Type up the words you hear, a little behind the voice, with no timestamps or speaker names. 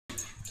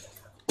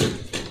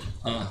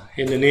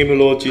In the name of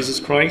Lord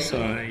Jesus Christ,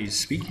 I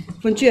speak.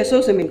 奉主耶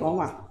穌聖名講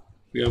話，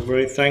 We are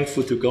very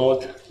thankful to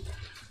God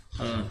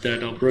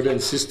that our brothers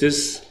and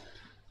sisters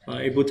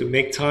are able to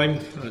make time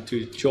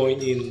to join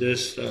in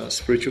this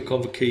spiritual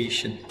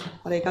convocation.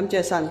 我哋感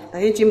謝神，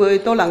弟兄姊妹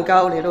都能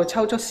夠嚟到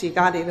抽出時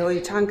間嚟到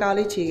去參加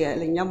呢次嘅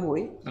靈音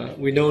會。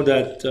We know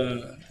that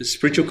the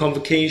spiritual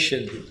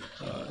convocation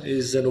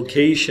is an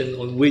occasion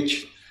on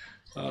which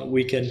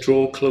we can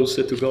draw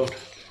closer to God.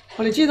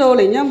 我哋知道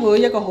靈音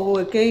會一個好好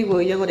嘅機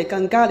會，讓我哋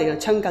更加嚟到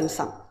親近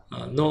神。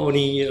Not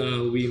only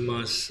we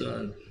must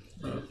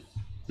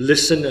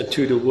listen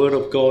to the Word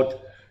of God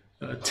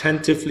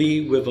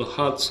attentively with a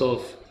heart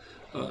of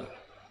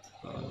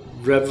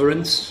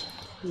reverence.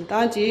 唔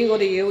單止我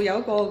哋要有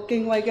一個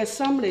敬畏嘅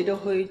心嚟到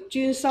去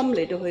專心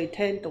嚟到去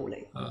聽道理。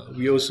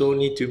We also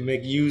need to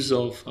make use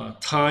of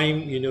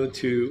time,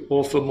 to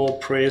offer more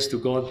prayers to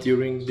God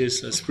during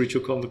this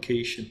spiritual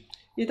convocation.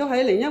 亦都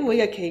喺靈音會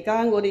嘅期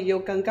間，我哋要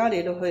更加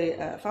嚟到去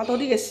花多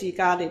啲嘅時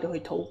間嚟到去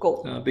禱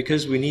告。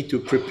Because we need to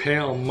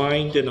prepare our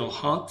mind and our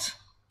heart.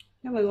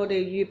 因為我哋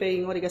預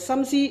備我哋嘅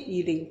心思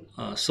意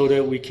念。So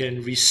that we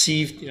can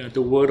receive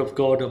the Word of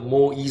God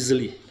more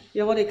easily.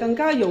 讓我哋更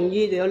加容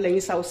易嚟到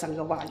領受神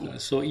嘅話語。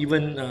So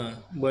even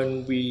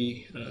when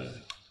we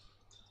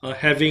are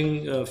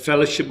having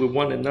fellowship with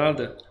one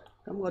another,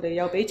 咁我哋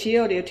有彼此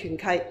我哋嘅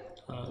團契。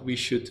We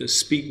should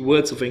speak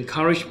words of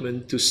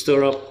encouragement to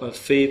stir up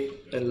faith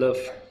and love.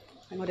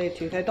 喺我哋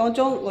團體當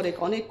中，我哋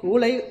講啲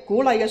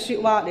鼓勵嘅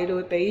説話嚟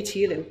到彼此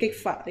嚟到激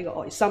發呢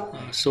個愛心。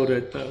So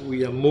that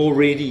we are more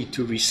ready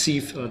to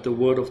receive the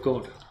Word of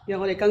God.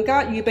 讓我哋更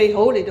加預備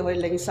好嚟到去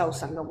領受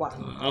神嘅話。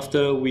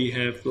After we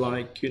have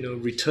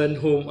returned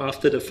home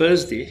after the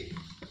first day.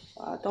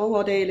 當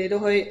我哋嚟到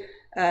去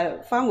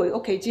返回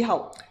屋企之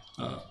後。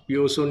We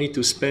also need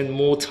to spend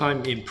more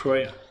time in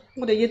prayer.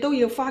 我哋亦都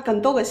要花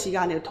更多嘅時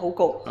間嚟禱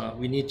告。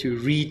We need to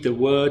read the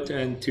Word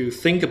and to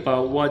think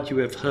about what you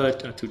have heard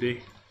today.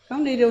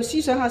 咁你要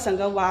思想下神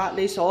嘅話，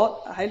你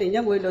所喺靈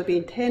音會裏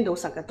邊聽到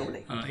神嘅道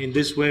理。In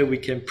this way, we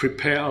can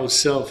prepare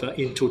ourselves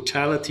in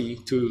totality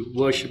to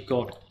worship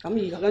God. 咁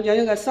而咁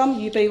樣嘅心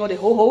預備我哋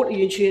好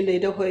完全嚟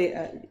到去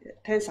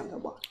聽神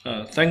嘅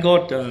話。Thank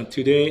God,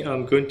 today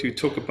I'm going to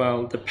talk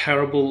about the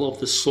parable of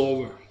the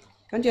sower.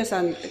 感謝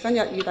神，今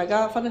日與大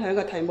家分享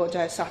嘅題目就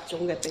係撒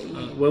種嘅比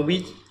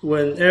喻。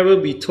Whenever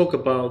we talk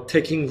about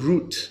taking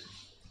root,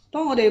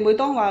 當我哋每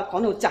當話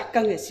講到扎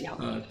根嘅時候，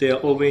 there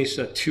are always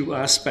two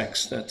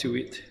aspects to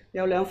it.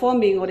 有兩方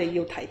面我哋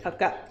要提及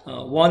嘅。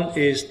One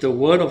is the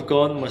Word of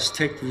God must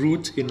take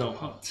root in our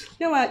heart.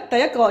 因為第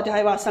一個就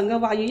係話神嘅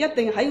話語一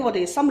定喺我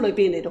哋心裏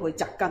邊嚟到去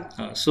扎根。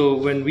So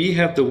when we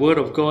have the Word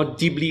of God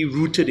deeply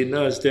rooted in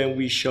us, then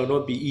we shall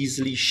not be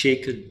easily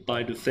shaken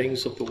by the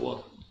things of the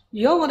world.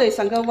 如果我哋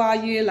神嘅話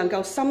語能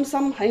夠深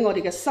深喺我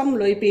哋嘅心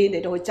裏邊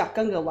嚟到去扎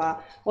根嘅話，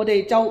我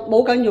哋就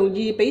冇咁容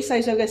易俾世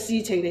上嘅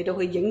事情嚟到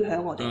去影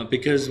響我哋。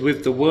Because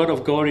with the Word of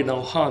God in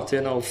our heart,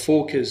 then our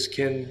focus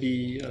can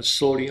be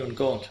solely on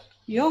God.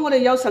 如果我哋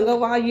有神嘅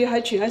話語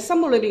係存喺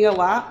心裏邊嘅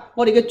話，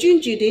我哋嘅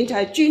專注點就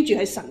係專注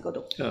喺神嗰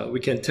度。We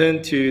can turn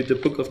to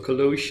the book of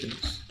Colossians.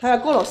 睇下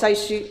歌羅西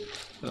書。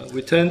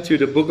We turn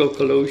to the book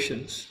of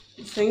Colossians.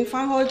 請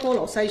翻開歌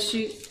羅西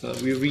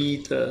書。We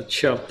read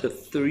chapter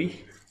 3.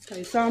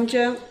 第3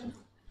章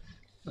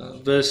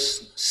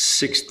verse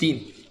 16.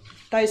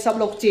 第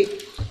16節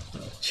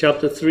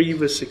Chapter 3,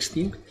 verse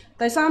 16.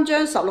 第3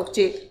章16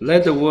節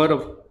Let the word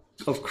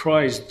of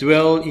Christ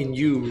dwell in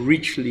you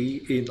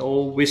richly in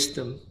all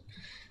wisdom,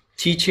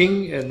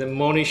 teaching and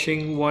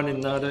admonishing one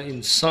another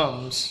in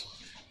psalms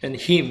and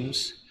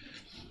hymns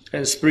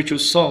and spiritual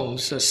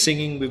songs,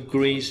 singing with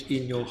grace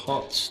in your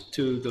hearts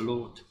to the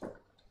Lord.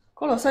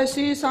 歌羅西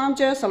書3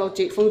章16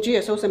節，奉主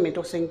耶穌聖名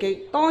讀聖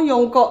經，當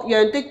用各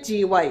樣的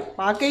智慧，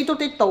把基督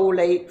的道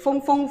理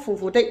豐豐富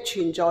富的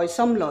存在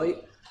心裏。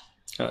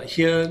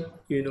Here,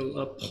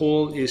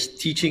 Paul is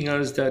teaching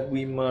us that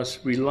we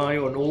must rely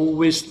on all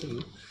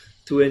wisdom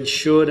to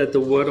ensure that the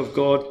Word of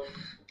God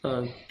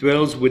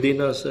dwells within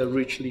us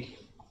richly.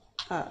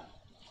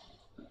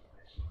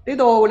 呢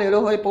度嚟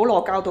到去保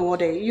羅教導我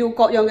哋，要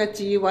各樣嘅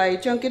智慧，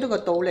將基督嘅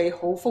道理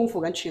好豐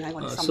富咁存喺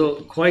我哋心裏。So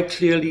quite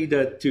clearly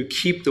that to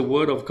keep the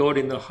Word of God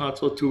in the heart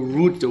or to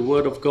root the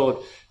Word of God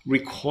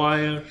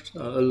requires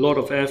a lot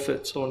of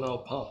efforts on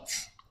our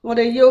parts. 我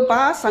哋要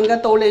把神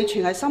嘅道理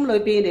存喺心裏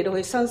邊嚟到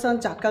去深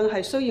深扎根，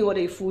係需要我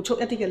哋付出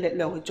一啲嘅力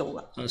量去做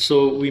嘅。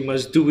So we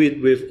must do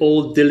it with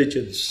all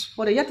diligence.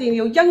 我哋一定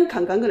要殷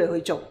勤咁嚟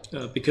去做。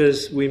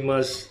Because we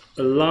must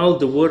allow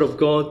the Word of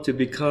God to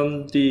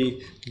become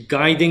the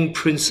guiding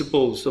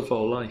principles of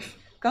our life.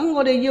 咁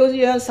我哋要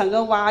讓神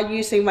嘅話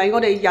語成為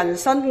我哋人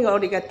生我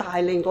哋嘅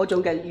帶領嗰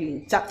種嘅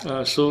原則。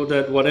So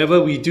that whatever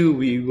we do,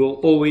 we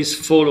will always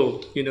follow,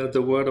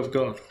 the Word of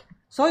God.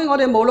 所以我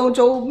哋無論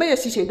做咩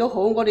事情都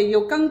好，我哋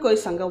要根據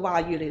神嘅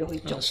話語嚟到去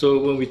做。So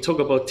when we talk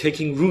about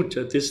taking root,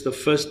 this is the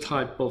first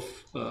type of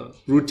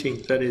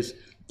rooting. That is,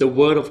 the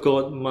Word of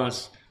God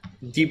must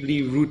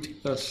deeply root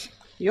us.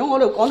 如果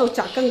我哋講到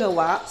扎根嘅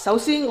話，首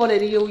先我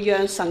哋要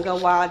讓神嘅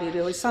話嚟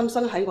到去深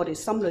深喺我哋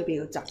心裏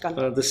邊嘅扎根。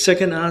The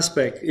second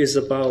aspect is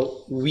about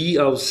we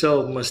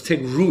ourselves must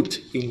take root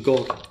in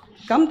God.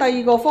 咁第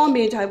二個方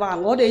面就係話，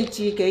我哋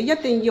自己一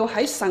定要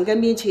喺神嘅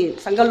面前、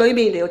神嘅裏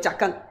面嚟到扎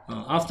根。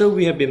After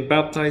we have been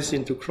baptized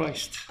into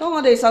Christ, 當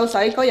我哋受洗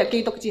歸入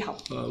基督之後，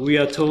 we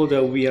are told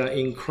that we are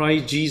in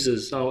Christ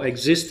Jesus. Our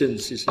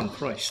existence is in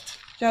Christ.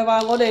 就係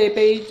話我哋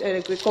被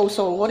告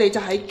訴，我哋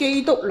就喺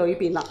基督裏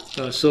邊啦。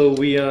So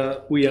we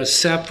are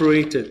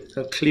separated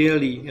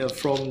clearly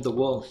from the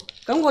world.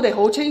 咁我哋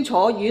好清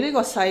楚與呢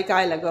個世界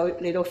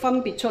嚟到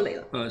分別出嚟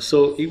啦。So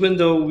even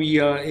though we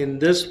are in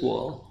this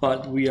world,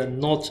 but we are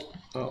not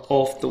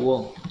of the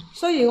world.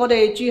 雖然我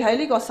哋住喺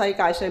呢個世界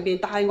上邊，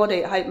但係我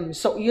哋係唔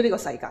屬於呢個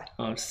世界。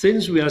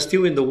Since we are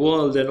still in the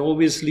world, then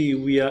obviously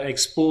we are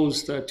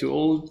exposed to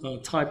all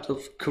types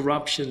of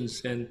corruptions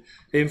and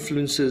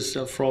influences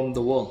from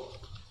the world.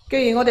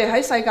 既然我哋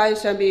喺世界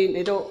上邊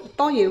嚟到，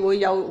當然會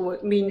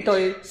面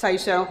對世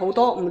上好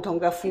多唔同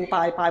嘅腐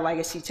敗敗壞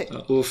嘅事情。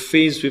We're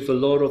faced with a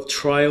lot of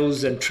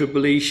trials and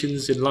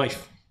tribulations in life.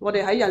 我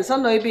哋喺人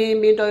生裏邊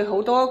面對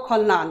好多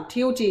困難、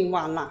挑戰、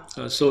患難。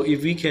So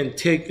if we can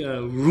take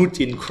root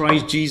in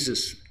Christ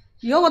Jesus,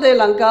 如果我哋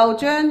能夠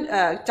將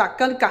扎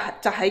根扎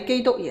喺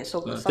基督耶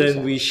穌嘅身 then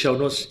上， we shall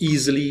not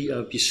easily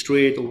be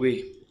strayed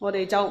away. 我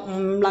哋就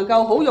唔能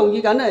夠好容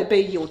易咁嚟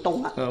被搖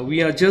動啦。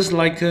We are just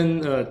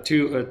likened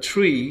to a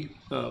tree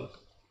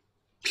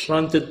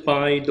planted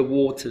by the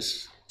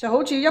waters. 就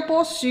好似一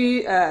棵樹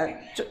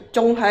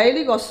種喺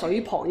呢個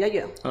水旁一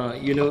樣。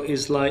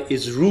It's like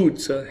its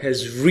roots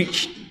has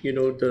reached,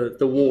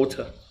 the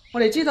water. 我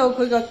哋知道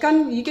佢嘅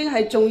根已經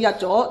係種入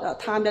咗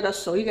探入咗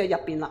水嘅入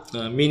邊啦。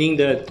Meaning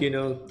that,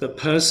 the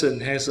person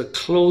has a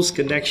close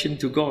connection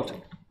to God.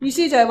 意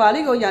思就係話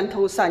呢個人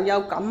同神有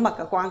緊密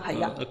嘅關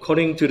係啊。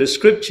According to the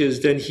scriptures,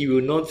 then he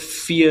will not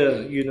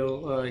fear,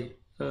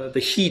 the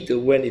heat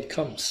when it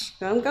comes.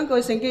 咁根據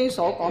聖經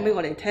所講俾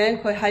我哋聽，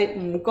佢係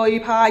唔懼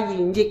怕炎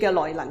熱嘅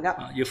來臨㗎。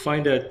You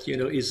find that,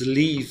 its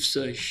leaves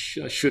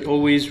should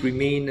always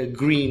remain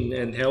green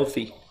and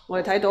healthy.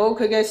 我哋睇到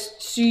佢嘅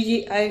樹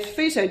葉係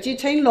非常之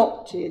青綠，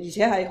而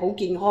且係好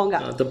健康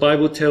㗎。The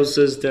Bible tells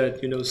us that,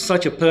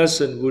 such a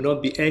person will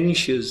not be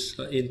anxious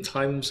in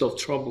times of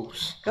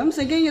troubles. 咁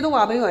聖經亦都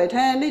話俾我哋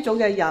聽，呢種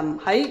嘅人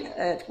喺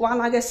患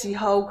難嘅時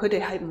候，佢哋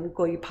係唔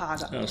懼怕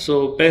㗎。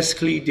So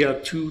basically, there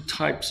are two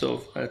types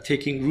of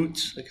taking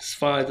roots as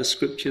far as the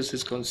scriptures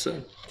is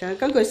concerned. 就係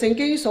根據聖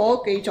經所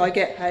記載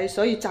嘅，係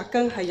所以扎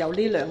根係有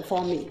呢兩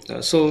方面。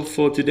So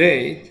for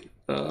today,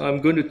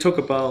 I'm going to talk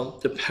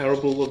about the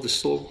parable of the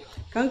sower.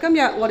 咁今日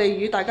我哋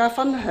與大家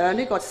分享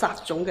呢個撒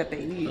種嘅比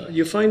喻。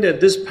You find that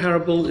this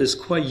parable is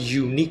quite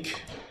unique.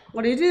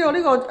 我哋知道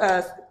呢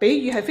個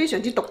比喻係非常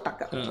之獨特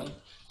㗎。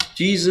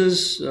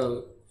Jesus,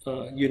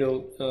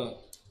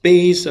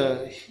 based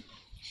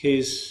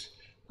his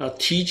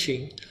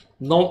teaching,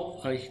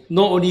 not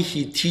only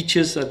he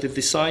teaches the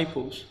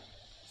disciples.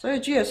 所以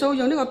主耶穌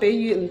用呢個比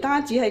喻唔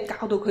單止係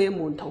教導佢嘅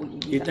門徒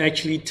而已。It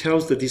actually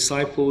tells the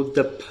disciple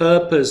the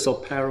purpose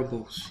of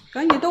parables.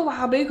 咁亦都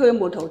話俾佢嘅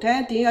門徒聽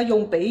點解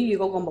用比喻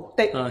嗰個目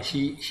的。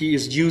He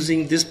is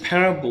using this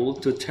parable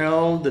to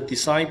tell the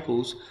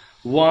disciples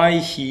why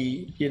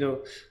he,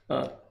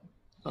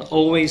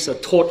 always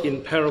taught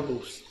in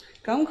parables.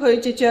 咁佢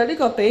藉着呢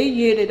個比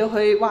喻嚟到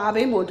去話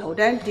俾門徒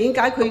聽點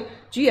解佢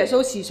主耶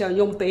穌時常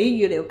用比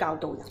喻嚟到教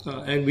導人。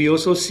And we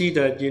also see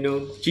that,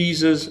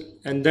 Jesus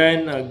and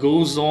then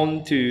goes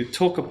on to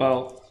talk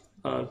about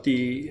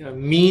the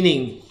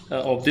meaning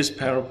of this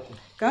parable.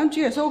 咁主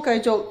耶穌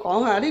繼續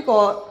講下呢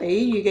個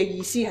比喻嘅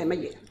意思係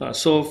乜嘢。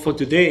So for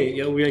today,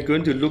 we are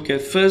going to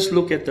first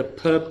look at the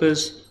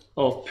purpose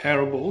of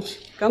parables.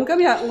 咁今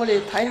日我哋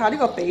睇下呢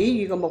個比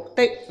喻嘅目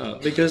的。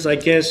Because I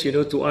guess,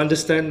 to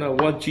understand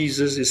what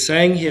Jesus is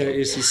saying here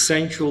is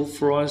essential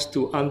for us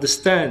to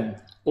understand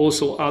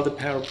also other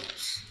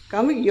parables.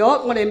 咁如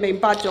果我哋明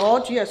白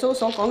咗主耶穌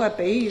所講嘅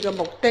比喻嘅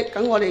目的，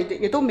咁我哋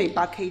亦都明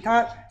白其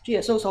他主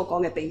耶穌所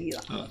講嘅比喻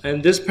啦。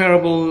And this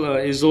parable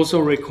is also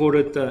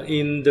recorded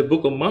in the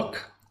book of Mark.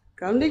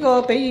 咁呢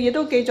個比喻亦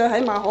都記載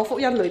喺馬可福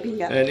音裏邊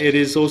嘅。And it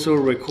is also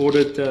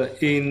recorded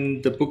in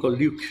the book of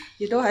Luke.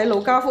 亦都喺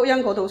路加福音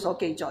嗰度所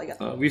記載嘅。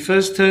We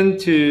first turn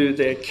to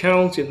the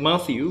account in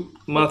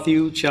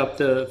Matthew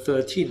chapter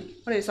 13.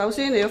 我哋首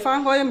先嚟要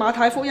翻開馬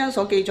太福音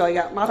所記載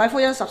嘅馬太福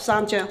音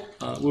13章。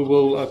We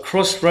will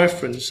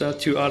cross-reference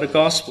to other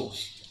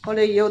Gospels. 我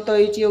哋要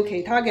對照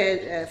其他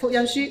嘅福音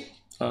書。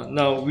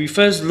Now we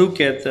first look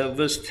at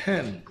verse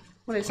 10.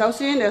 我哋首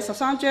先嚟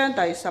13章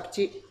第10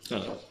節。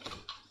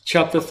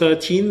Chapter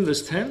 13,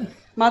 verse 10.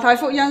 馬太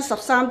福音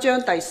13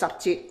章第10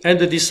節。And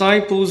the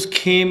disciples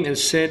came and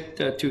said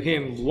to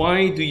him,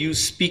 Why do you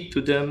speak to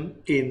them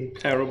in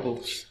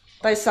parables?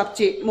 第10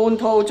節，門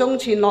徒眾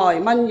前來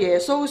問耶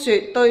穌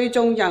說：對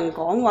眾人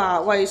講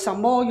話，為什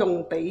麼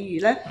用比喻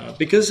呢？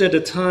 Because at the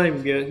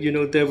time,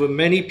 there were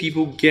many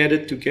people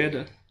gathered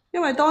together.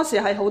 因為當時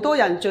係好多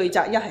人聚集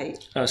一起，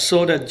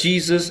 So that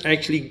Jesus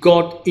actually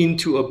got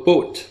into a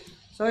boat.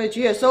 所以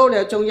主耶穌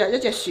就進入一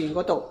隻船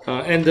嗰度。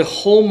And the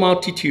whole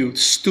multitude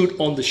stood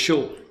on the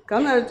shore.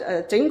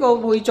 咁整個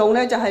會眾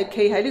咧就係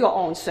企喺呢個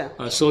岸上。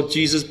So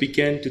Jesus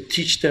began to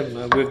teach them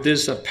with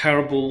this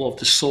parable of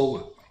the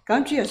sower.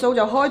 咁主耶穌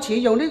就開始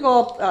用呢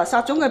個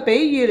撒種嘅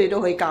比喻嚟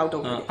到去教導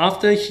佢哋。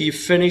After he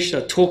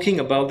finished talking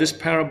about this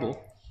parable,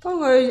 當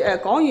佢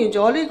講完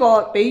咗呢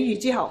個比喻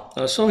之後，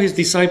 so his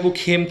disciple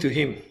came to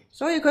him.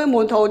 所以佢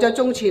門徒就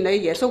眾前嚟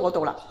耶穌嗰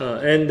度啦。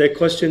And they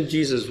questioned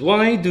Jesus,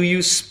 "Why do you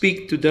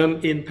speak to them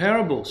in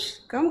parables?"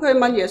 咁佢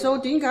問耶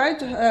穌點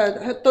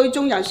解對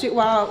眾人説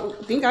話，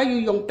點解要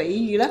用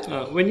比喻咧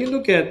？When you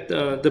look at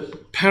the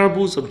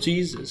parables of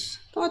Jesus,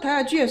 當我睇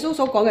下主耶穌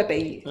所講嘅比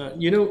喻，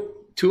 you know,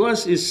 to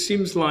us it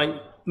seems like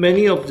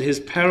many of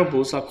his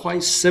parables are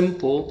quite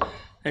simple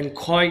and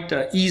quite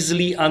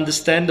easily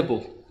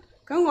understandable.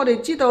 咁我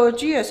哋知道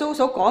主耶穌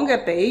所講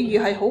嘅比喻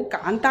係好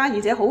簡單，而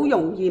且好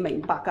容易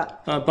明白㗎。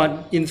But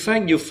in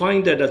fact, you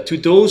find that to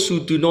those who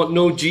do not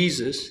know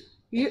Jesus,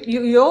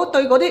 如果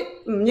對嗰啲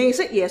唔認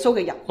識耶穌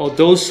嘅人， or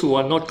those who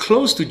are not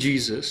close to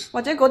Jesus,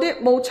 或者嗰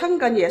啲冇親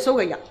近耶穌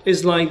嘅人，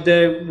 it's like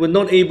they were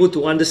not able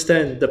to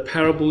understand the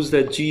parables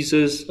that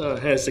Jesus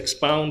has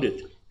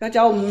expounded.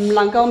 就唔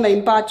能夠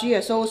明白主耶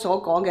穌所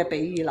講嘅比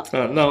喻啦。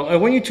Now, I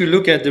want you to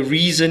look at the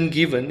reason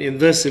given in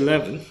verse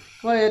 11.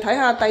 我哋睇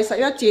下第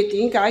11節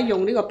點解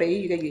用呢個比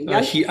喻嘅原因。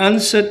He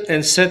answered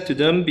and said to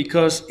them,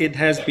 "Because it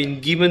has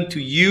been given to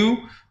you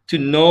to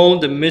know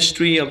the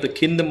mystery of the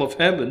kingdom of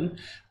heaven,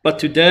 but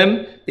to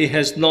them it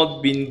has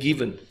not been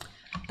given."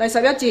 第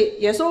11節，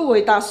耶穌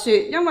回答說：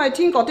因為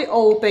天國的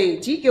奧秘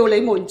只叫你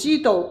們知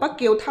道，不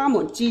叫他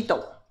們知道。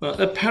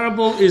A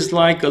parable is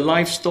like a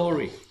life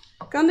story.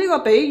 咁呢個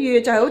比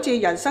喻就係好似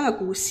人生嘅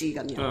故事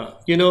咁樣。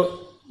You know,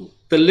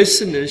 the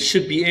listeners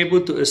should be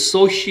able to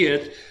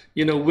associate,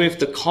 with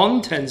the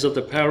contents of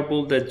the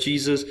parable that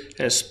Jesus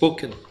has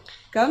spoken.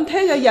 咁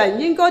聽嘅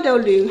人應該就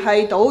聯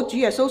繫到主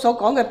耶穌所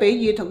講嘅比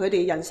喻同佢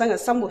哋人生嘅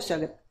生活上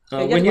嘅。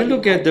When you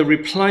look at the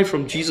reply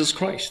from Jesus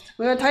Christ,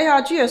 我哋睇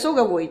下主耶穌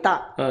嘅回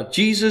答。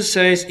Jesus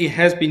says, "It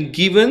has been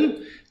given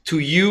to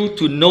you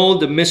to know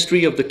the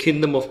mystery of the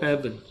kingdom of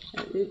heaven."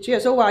 主耶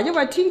穌話：因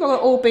為天國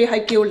嘅奧秘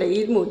係叫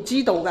你們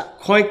知道嘅。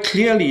Quite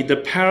clearly, the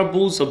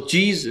parables of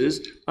Jesus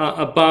are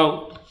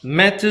about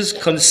matters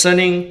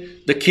concerning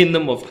the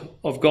kingdom of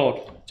God.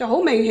 就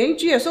好明顯，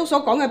主耶穌所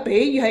講嘅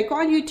比喻係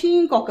關於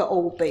天國嘅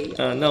奧秘。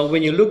Now, when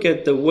you look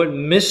at the word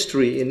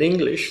mystery in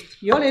English,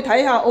 如果你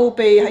睇下奧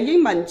秘喺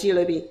英文字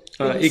裏邊，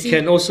 it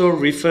can also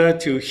refer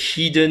to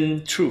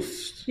hidden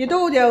truths. 亦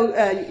都有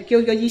叫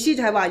嘅意思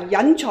就係話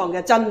隱藏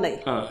嘅真理。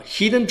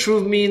Hidden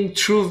truth mean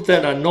truth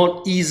that are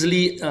not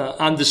easily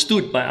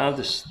understood by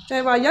others. 就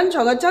係話隱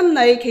藏嘅真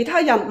理，其他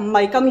人唔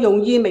係咁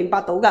容易明白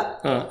到嘅。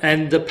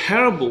And the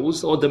parables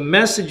or the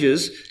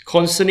messages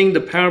concerning the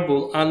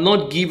parable are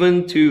not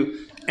given to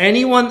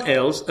anyone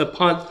else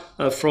apart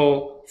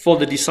for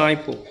the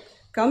disciple.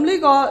 咁呢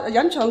個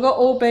隱藏嘅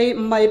奧秘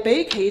唔係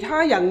俾其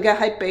他人嘅，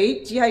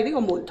係只係呢個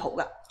門徒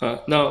嘅。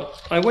Now,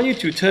 I want you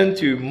to turn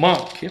to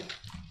Mark.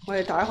 我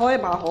哋打開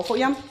馬可福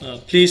音。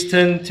Please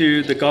turn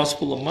to the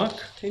Gospel of Mark.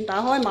 請打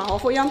開馬可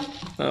福音。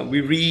We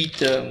read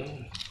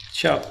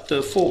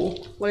chapter 4.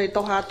 我哋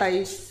讀下第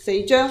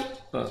4章。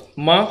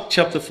Mark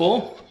chapter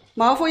 4.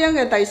 馬可福音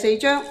嘅第4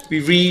章。We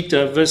read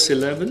verse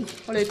 11.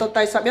 我哋讀第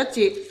11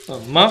節。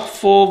Mark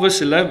 4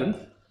 verse 11.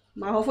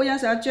 馬可福音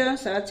11章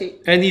11節。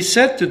And he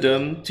said to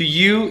them, "To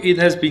you it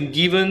has been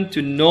given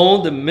to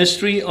know the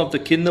mystery of the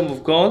kingdom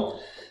of God,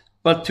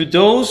 but to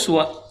those who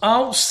are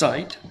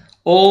outside,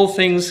 all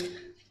things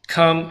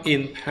come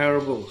in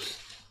parables."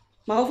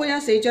 馬可福音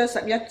4章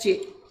11節，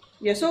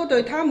耶穌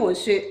對他們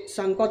說：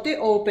神國的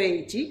奧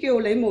秘只叫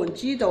你們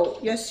知道，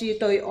若是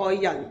對外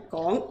人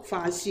講，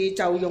凡事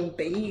就用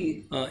比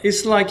喻。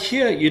It's like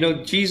here,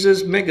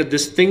 Jesus make a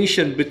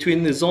distinction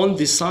between his own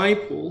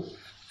disciple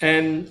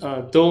and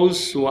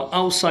those who are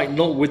outside,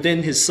 not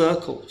within his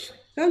circles.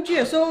 咁主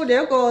耶穌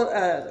有一個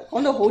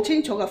講到好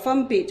清楚嘅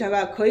分別，就係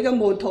話佢嘅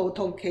門徒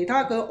同其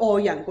他嘅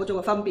外人嗰種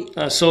嘅分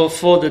別。So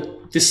for the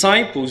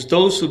disciples,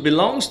 those who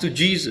belongs to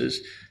Jesus,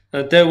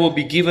 they will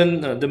be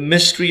given the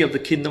mystery of the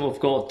kingdom of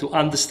God to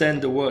understand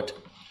the word.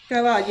 就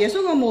係話耶穌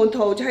嘅門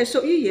徒就係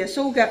屬於耶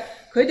穌嘅，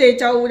佢哋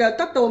就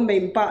得到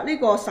明白呢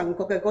個神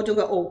國嘅嗰種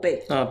嘅奧秘。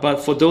But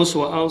for those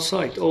who are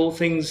outside, all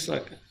things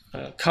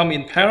come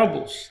in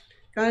parables.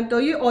 但係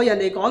對於外人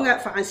嚟講嘅，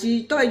凡事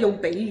都係用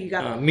比喻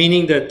㗎。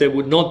Meaning that they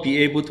would not be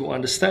able to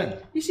understand.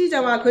 意思就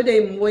係話佢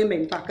哋唔會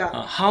明白㗎。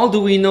How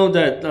do we know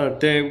that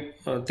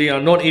they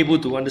are not able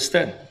to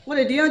understand? 我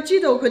哋點樣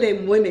知道佢哋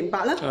唔會明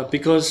白呢？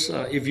 Because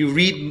if you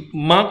read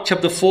Mark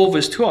chapter 4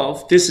 verse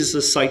 12, this is a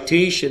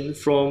citation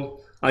from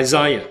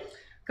Isaiah.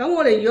 咁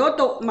我哋如果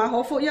讀馬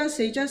可福音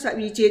4章12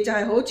節，就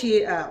係好似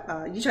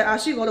以賽亞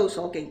書嗰度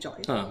所記載。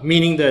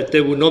Meaning that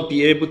they would not be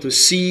able to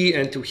see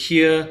and to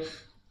hear,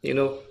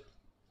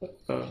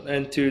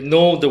 and to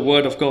know the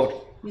word of God.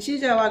 意思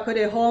就係話佢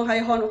哋看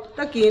係看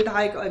得見，但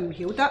係唔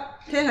曉得；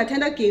聽係聽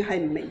得見，係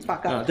唔明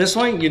白㗎。That's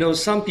why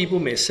some people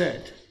may say.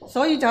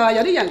 所以就係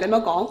有啲人咁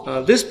樣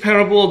講。This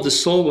parable of the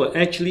sower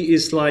actually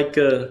is like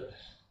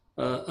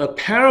a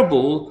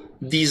parable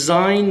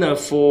designed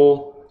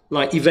for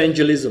like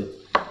evangelism.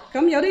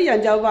 咁有啲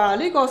人就話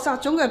呢個撒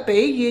種嘅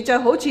比喻就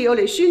好似我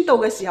哋宣道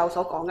嘅時候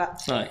所講噶。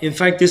In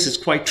fact, this is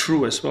quite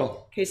true as well.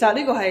 其實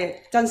呢個係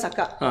真實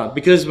噶。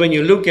Because when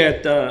you look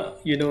at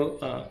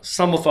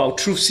some of our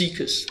truth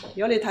seekers,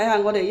 如果你睇下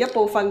我哋一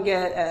部分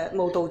嘅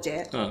慕道者，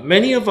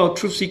 many of our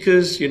truth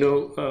seekers,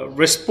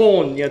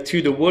 respond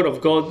to the word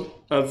of God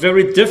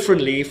very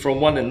differently from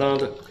one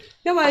another.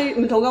 因為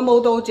唔同嘅慕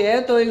道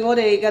者對我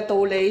哋嘅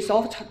道理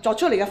所作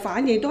出嚟嘅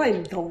反應都係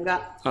唔同噶。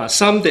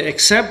Some they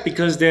accept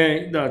because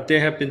they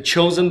have been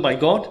chosen by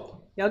God.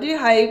 有啲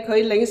係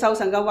佢領受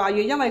神嘅話語，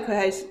因為佢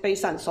係被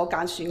神所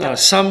揀選嘅。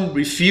Some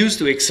refuse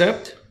to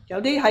accept. 有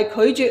啲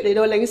係拒絕嚟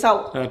到領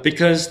受。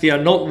Because they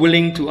are not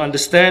willing to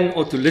understand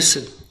or to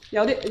listen.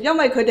 有啲因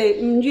為佢哋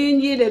唔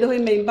願意嚟到去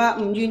明白，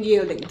唔願意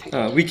去聆聽。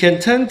We can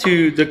turn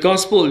to the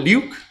Gospel of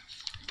Luke.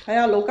 係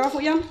啊，路加福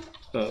音。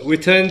We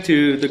turn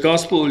to the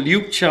Gospel of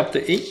Luke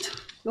chapter 8.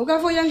 路加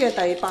福音嘅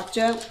第8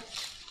章。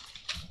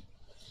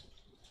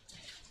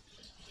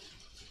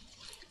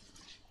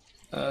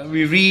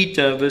We read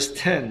verse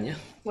 10. Yeah?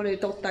 我哋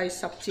讀第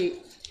10節。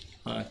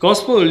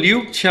Gospel of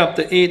Luke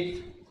chapter 8,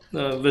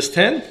 verse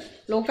 10.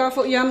 路加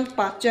福音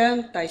8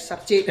章第10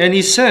節。And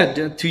he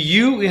said, to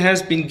you it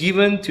has been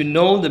given to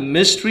know the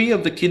mystery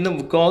of the kingdom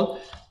of God.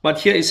 But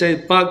here it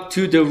says, but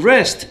to the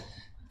rest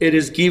it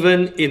is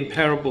given in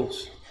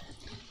parables.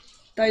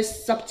 第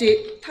10節，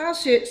他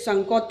說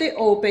神國的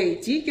奧秘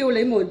只叫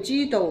你們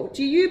知道，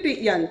至於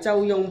別人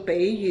就用比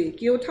喻，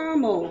叫他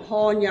們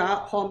看也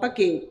看不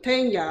見，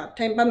聽也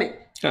聽不明。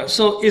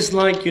So it's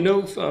like,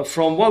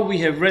 from what we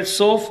have read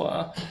so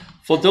far,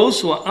 for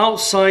those who are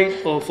outside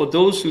or for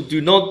those who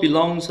do not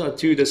belong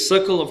to the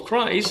circle of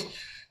Christ,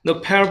 the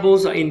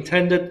parables are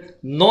intended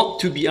not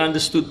to be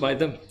understood by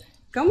them.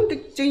 咁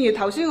正如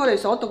頭先我哋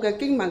所讀嘅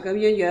經文咁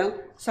樣，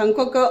神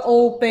國嘅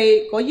奧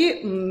秘嗰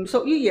啲唔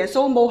屬於耶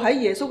穌，冇喺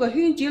耶穌嘅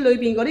圈子裏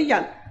邊嗰啲人，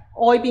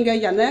外邊嘅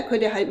人咧，佢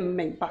哋係唔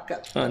明白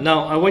嘅。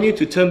Now I want you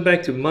to turn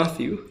back to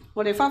Matthew.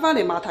 我哋翻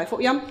嚟馬太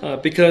福音。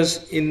Because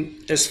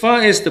as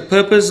far as the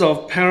purpose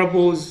of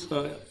parables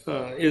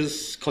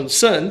is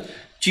concerned,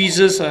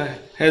 Jesus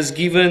has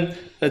given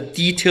a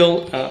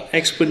detailed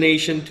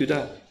explanation to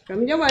that.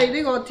 咁因為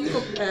呢個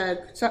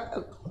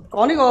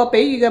講呢個比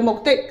喻嘅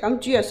目的，咁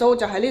主耶穌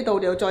就喺呢度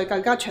又再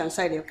更加詳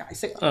細嚟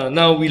解釋。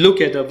Now we look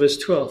at verse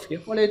 12. Yeah?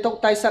 我哋讀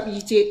第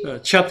12節。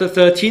Chapter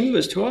 13,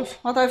 verse 12.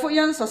 馬太福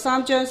音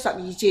13章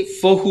12節。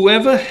For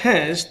whoever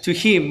has, to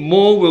him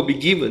more will be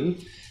given,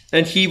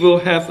 and he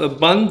will have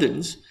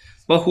abundance.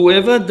 But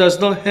whoever does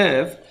not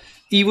have,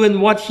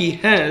 even what he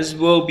has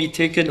will be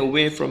taken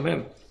away from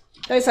him.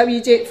 第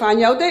12節，凡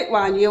有的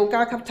還要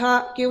加給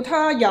他，叫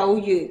他有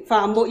餘；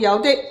凡沒有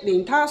的，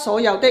連他所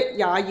有的也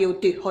要奪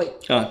去。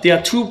There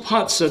are two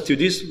parts to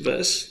this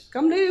verse.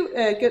 咁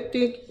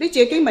呢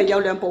節經文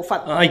有兩部分。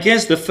I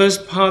guess the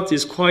first part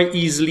is quite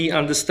easily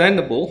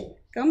understandable.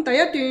 咁第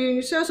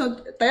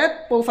一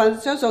部分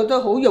相信都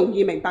好容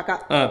易明白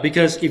㗎。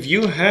Because if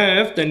you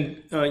have, then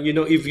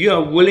if you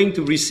are willing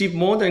to receive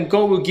more, then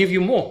God will give you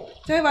more.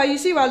 就係話意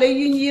思話你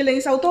願意領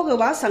受多嘅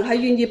話，神係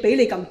願意俾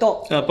你咁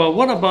多。But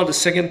what about the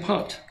second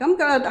part? 咁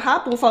嘅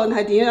下一部分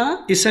係點樣？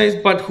 It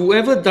says, but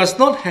whoever does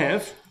not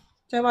have,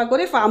 就係話嗰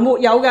啲凡沒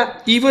有嘅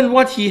even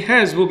what he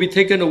has will be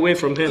taken away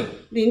from him.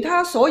 連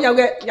他所有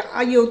嘅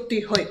也要奪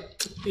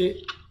去。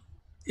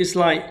It's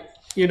like,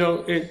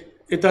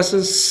 it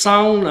doesn't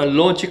sound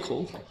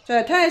logical. 就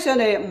係聽起上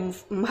嚟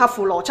唔合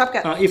乎邏輯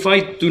嘅。If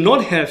I do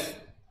not have,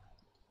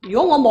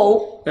 如果我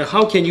冇，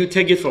 how can you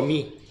take it from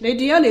me? 你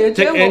點樣嚟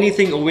Take 將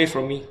anything away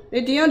from me?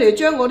 你點樣嚟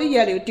將我啲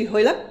嘢嚟奪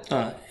去咧？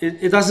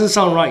 It doesn't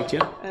sound right,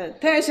 yeah?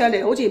 聽起上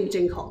嚟好似唔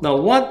正確。Now,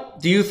 what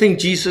do you think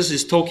Jesus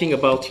is talking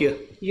about here?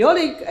 如果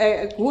你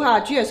估下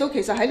主耶穌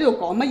其實喺呢度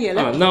講乜嘢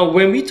咧？ Now,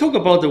 when we talk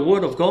about the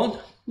Word of God,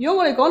 如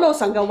果我哋講到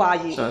神嘅話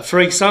語，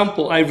 for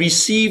example, I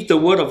received the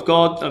Word of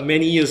God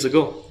many years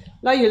ago.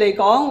 例如嚟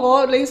講，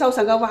我領受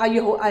神嘅話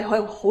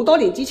語好多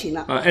年之前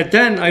啦。And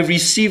then I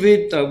receive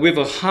it with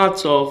a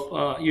heart of,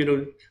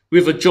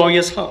 with a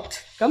joyous heart.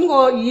 咁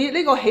我以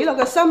呢個喜樂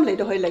嘅心嚟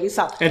到去領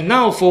受。And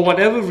now, for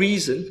whatever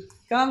reason,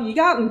 咁而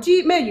家唔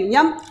知咩原因，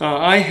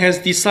 I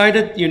has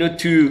decided,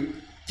 to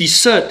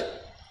desert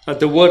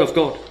the Word of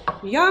God.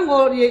 而家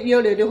我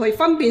要嚟到去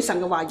分辨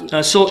神嘅話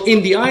語。So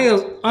in the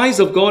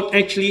eyes of God,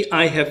 actually,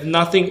 I have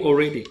nothing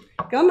already.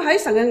 咁喺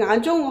神嘅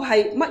眼中，我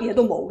係乜嘢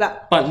都冇噶。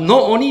But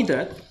not only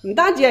that, 唔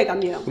單止係咁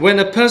樣。when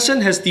a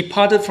person has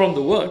departed from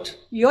the Word,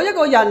 如果一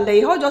個人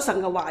離開咗神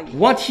嘅話語，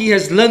 what he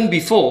has learned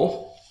before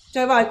就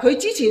係話佢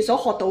之前所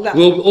學到嘅，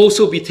 will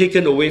also be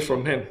taken away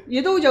from him.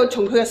 亦都就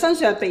從佢嘅身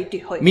上被奪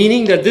去。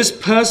Meaning that this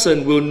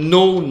person will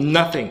know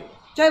nothing.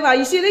 就係話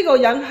意思呢個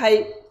人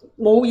係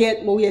冇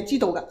嘢知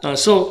道嘅。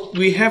So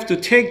we have to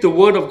take the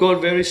Word of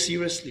God very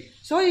seriously.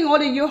 所以我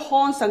哋要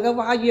看神嘅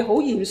話語好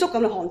嚴肅咁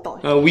去看待。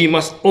We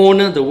must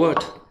honor the Word.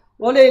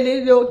 我哋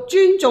你要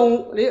尊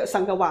重你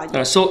神嘅話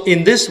語。So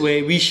in this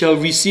way, we shall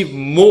receive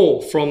more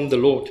from the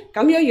Lord.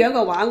 咁樣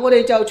嘅話，我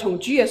哋就從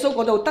主耶穌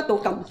嗰度得到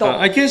咁多。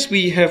I guess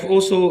we have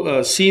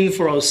also seen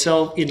for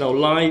ourselves in our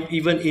life,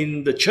 even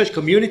in the church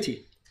community.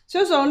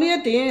 相信呢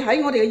一點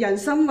喺我哋嘅人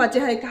生或者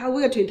係教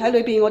會嘅團體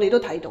裏邊，我哋都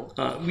睇到。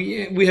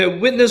We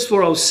have witnessed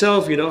for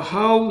ourselves,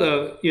 how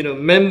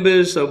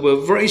members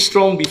were very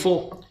strong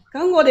before.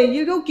 咁我哋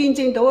亦都見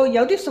證到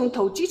有啲信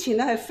徒之前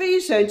咧係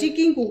非常之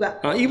堅固嘅。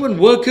Even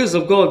workers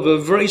of God were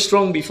very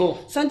strong before.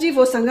 甚至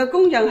乎神嘅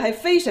工人係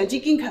非常之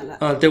堅強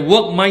嘅。They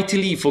worked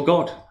mightily for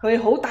God. 佢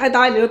好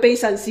大嚟到被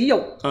神使用。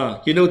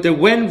They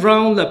went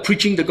round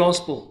preaching the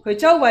gospel. 佢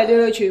周圍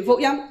嚟傳福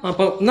音。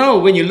But now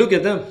when you look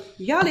at them,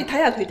 而家你睇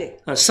下佢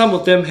哋。Some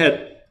of them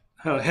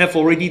have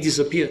already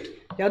disappeared.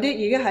 有啲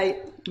已經係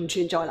唔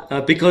存在啦。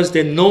Because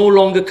they no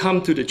longer come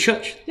to the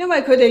church. 因為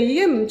佢哋已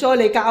經唔再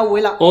嚟教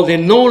會啦。Or they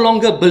no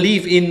longer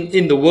believe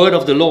in the word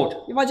of the Lord.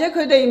 或者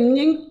佢哋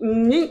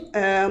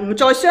唔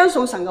再相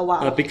信神嘅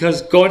話。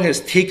Because God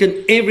has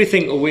taken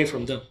everything away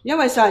from them. 因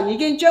為神已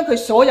經將佢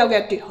所有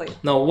嘅奪去。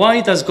Now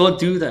why does God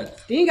do that?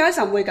 點解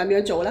神會咁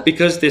樣做呢？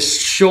 Because they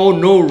show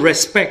no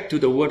respect to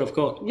the word of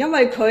God. 因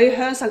為佢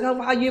向神嘅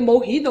話語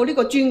冇顯到呢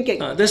個尊敬。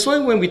That's why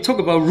when we talk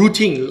about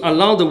rooting,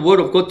 allow the word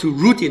of God to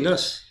root in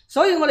us.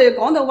 所以我哋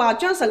講到話，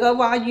將神嘅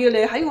話語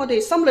嚟喺我哋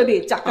心裏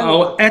邊扎根。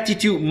Our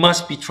attitude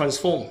must be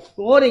transformed.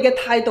 我哋嘅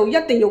態度一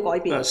定要改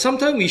變。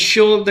Sometimes we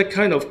show that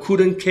kind of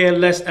couldn't care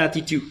less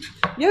attitude.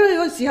 因為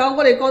有時候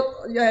我哋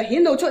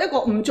顯露出一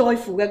個唔在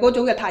乎嘅嗰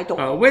種嘅態度。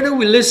Whether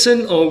we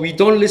listen or we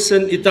don't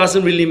listen, it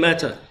doesn't really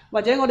matter.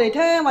 或者我哋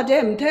聽或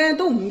者唔聽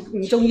都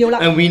唔重要啦。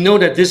And we know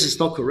that this is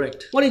not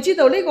correct. 我哋知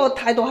道呢個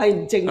態度係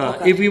唔正確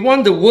嘅。If we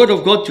want the word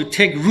of God to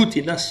take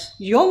root in us,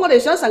 如果我哋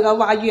想神嘅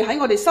話語喺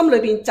我哋心裏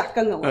邊扎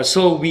根嘅話，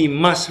 so we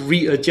must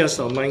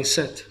readjust our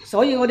mindset.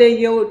 所以我哋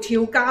要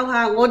調教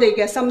下我哋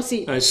嘅心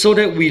思。So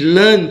that we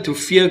learn to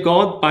fear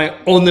God by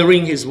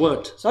honoring His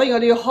word. 所以我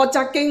哋要學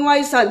習敬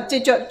畏神，藉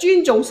着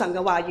尊重神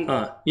嘅話語。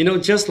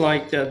Just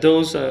like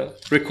those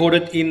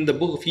recorded in the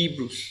book of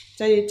Hebrews.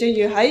 正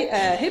如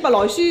喺希伯來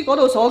書嗰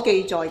度所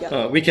記載嘅。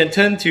We can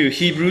turn to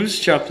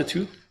Hebrews chapter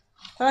 2.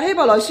 希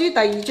伯來書第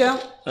2章。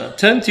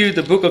Turn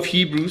to the book of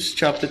Hebrews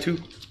chapter 2.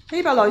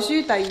 希伯來書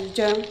第2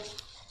章。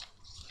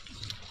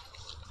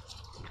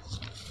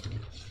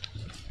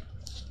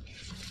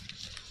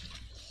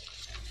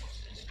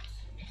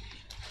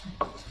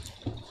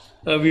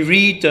We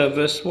read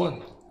verse 1.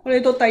 我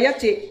哋讀第1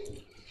節。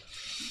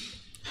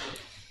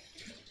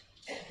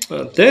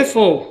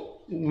Therefore,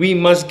 we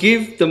must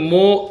give the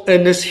more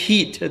earnest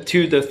heed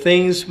to the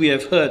things we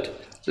have heard,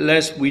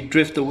 lest we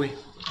drift away.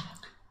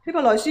 希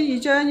伯來書2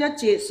章1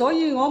節，所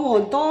以我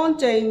們當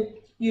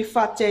越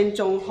發鄭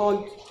重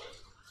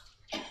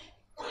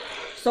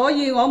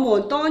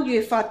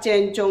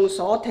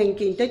所聽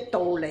見的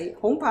道理，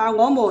恐怕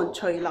我們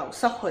隨流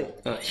失去。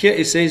Here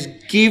it says,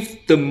 give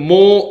the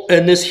more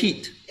earnest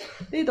heed.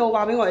 呢度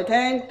話俾我哋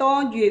聽，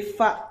當越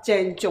發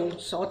鄭重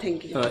所聽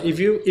見。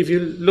If you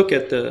look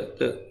at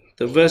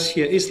the verse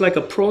here, it's like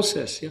a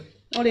process. Yeah?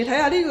 我哋睇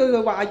下呢句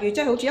嘅話語，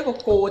即係好似一個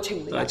過程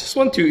嚟。I just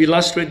want to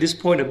illustrate this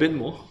point a bit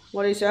more.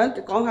 我哋想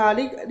講下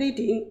呢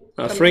點。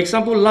For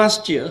example,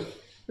 last year,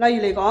 例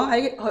如嚟講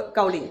喺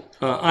舊年，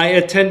 I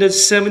attended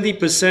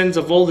 70%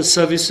 of all the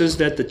services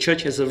that the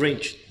church has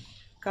arranged.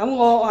 咁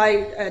我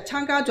係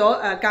參加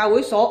咗教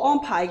會所安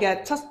排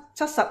嘅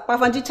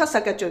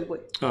70%嘅聚會。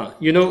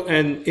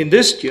And in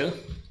this year,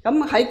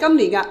 咁喺今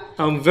年㗎，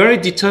 I'm very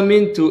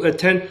determined to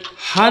attend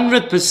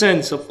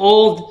 100% of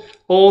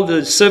all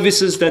the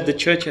services that the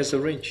church has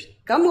arranged.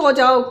 咁我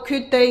就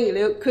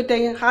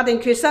下定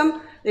決心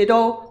嚟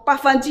到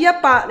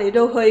100%嚟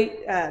到去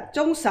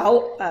遵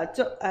守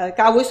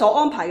教會所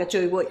安排嘅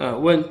聚會。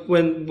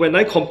When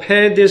I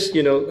compare this,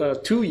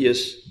 2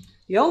 years,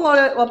 如果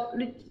我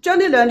將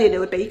呢2年嚟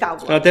去比較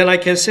then I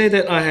can say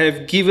that I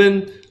have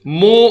given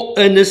more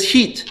earnest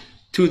heed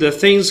to the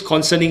things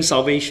concerning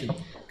salvation.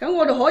 咁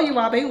我哋可以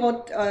話俾我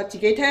自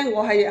己聽，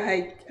我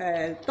係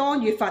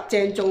當越發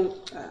鄭重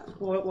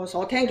我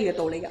所聽見嘅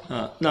道理嘅。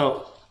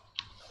Now,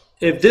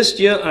 if this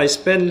year I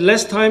spend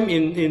less time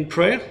in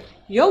prayer,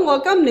 如果我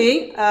今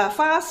年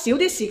花少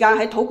啲時間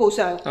喺禱告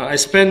上， I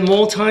spend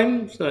more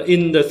time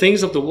in the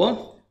things of the world.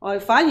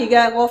 反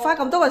而我花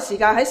咁多嘅時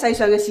間喺世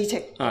上嘅事情。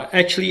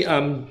Actually,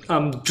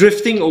 I'm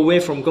drifting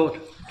away from God.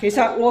 其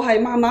實我係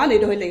慢慢嚟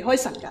到去離開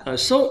神㗎。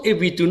So if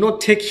we do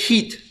not take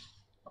heed,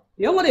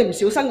 如果我哋唔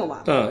小心嘅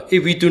話，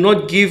 if we do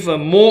not give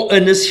more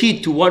earnest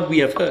heed to what we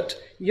have heard,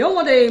 如果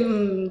我哋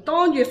唔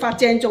當越發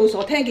鄭重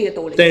所聽見嘅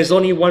道理， there is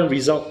only one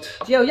result.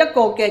 只有一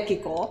個嘅結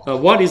果。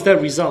What is that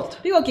result?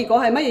 呢個結果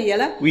係乜嘢嘢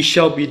呢？ We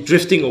shall be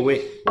drifting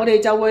away. 我哋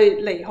就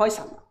會離開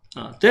神。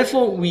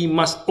Therefore, we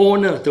must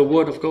honor the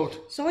word of God.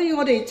 所以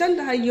我哋真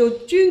係要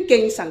尊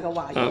敬神嘅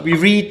話語。We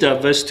read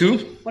verse 2.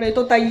 我哋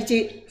讀第2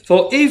節。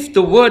For if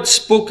the word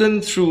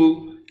spoken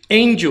through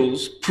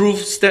angels prove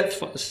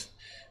steadfast,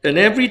 and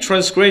every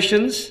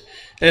transgressions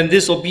and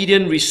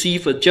disobedience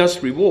receive a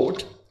just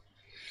reward.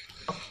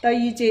 第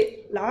2節，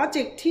那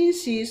藉天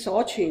使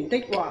所傳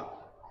的話，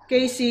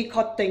既是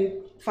確定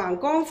凡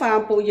干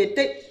犯悖逆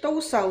的，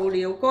都受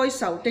了該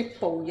受的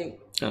報應。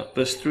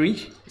Verse 3.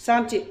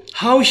 3節，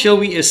 How shall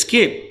we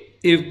escape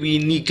if we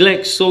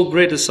neglect so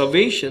great a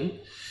salvation,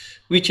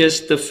 which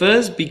as the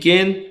first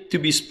began to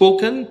be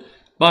spoken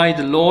by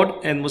the Lord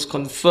and was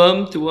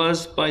confirmed to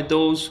us by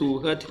those who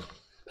heard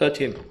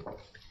him?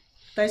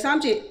 第3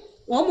節，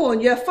我們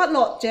若忽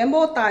略這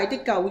麼大的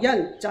救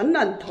恩，怎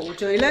能逃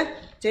罪呢？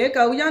這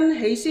救恩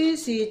起先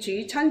是主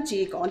親自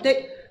講的，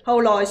後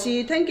來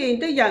是聽見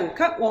的人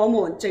給我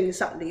們證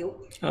實了。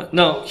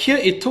Now, here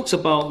it talks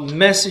about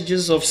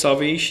messages of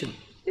salvation.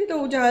 呢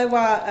度就係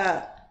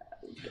話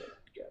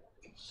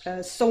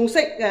信息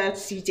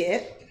使者，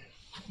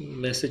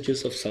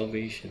 Messages of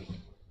salvation.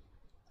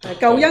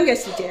 救恩嘅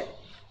使者，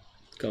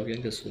救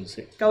恩嘅信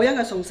息。救恩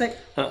嘅信息。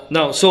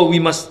Now, so we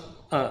must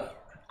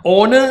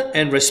honor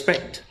and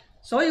respect.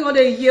 所以我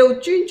哋要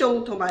尊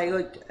重同埋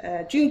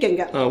尊敬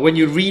嘅。When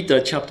you read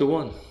chapter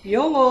 1,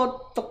 如果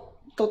我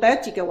讀第一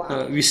節嘅話，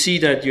 we see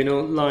that,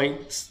 like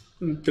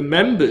the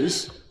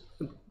members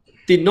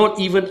did not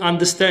even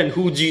understand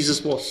who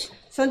Jesus was.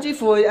 甚至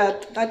乎第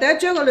一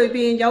章嘅裏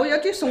邊有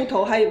啲信徒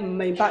係唔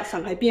明白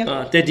神係邊一個，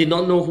 They did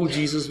not know who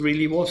Jesus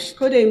really was.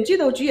 佢哋唔知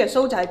道主耶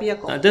穌就係邊一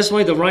個。 That's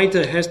why the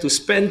writer has to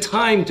spend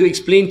time to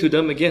explain to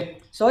them again.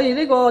 所以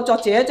呢個作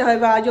者就係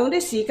話用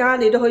啲時間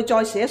嚟到去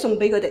再寫信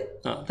俾佢哋。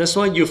That's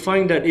why you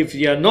find that if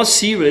you are not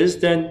serious,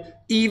 then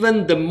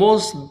even the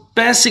most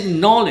basic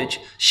knowledge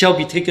shall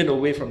be taken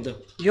away from them.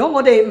 如果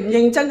我哋唔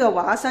認真嘅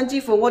話，甚至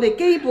乎我哋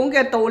基本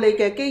嘅道理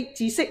嘅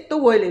知識都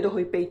會嚟到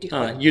去被奪去。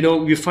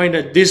We find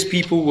that these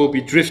people will be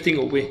drifting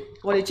away.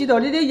 我哋知道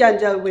呢啲人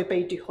就會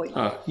被奪去。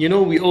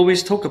We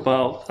always talk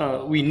about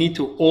we need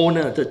to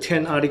honor the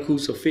 10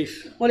 articles of faith.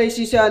 我哋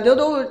時常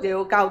都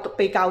要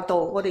被教導，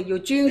我哋要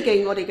尊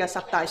敬我哋嘅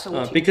10大信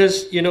條。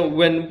Because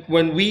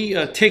when we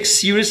take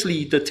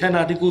seriously the 10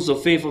 articles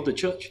of faith of the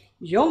church,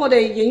 如果我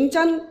哋認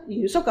真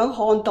嚴肅咁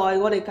看待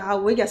我哋教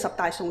會嘅10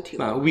大信條，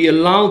 we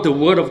allow the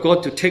word of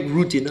God to take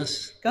root in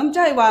us. 咁即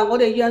係話我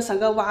哋讓神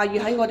嘅話語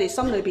喺我哋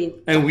心裏邊。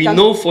And we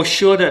know for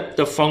sure that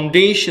the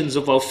foundations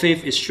of our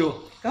faith is sure.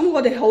 咁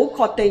我哋好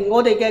確定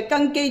我哋嘅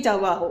根基就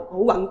話好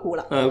穩固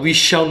啦。We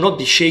shall not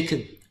be shaken.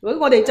 如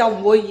果我哋就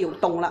唔會搖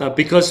動啦。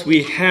Because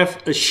we have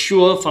a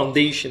sure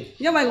foundation.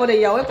 因為我哋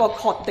有一個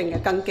確定嘅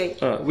根基。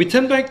We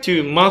turn back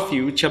to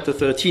Matthew chapter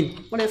 13.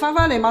 我哋翻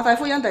嚟馬太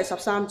福音第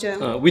13章。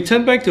We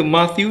turn back to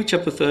Matthew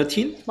chapter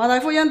 13. 馬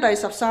太福音第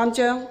13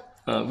章。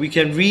We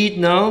can read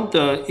now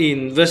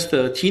in verse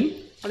 13.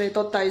 我哋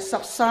讀第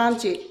13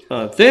節。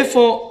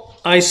Therefore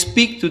I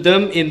speak to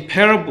them in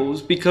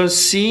parables, because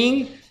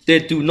seeing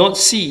they do not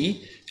see,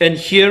 and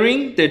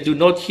hearing they do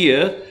not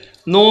hear,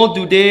 nor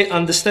do they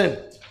understand.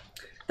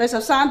 第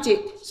13節，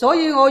所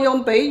以我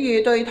用比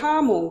喻對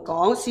他們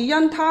講，是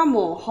因他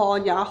們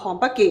看也看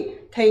不見，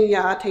聽也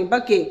聽不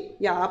見，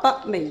也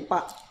不明白。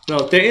Now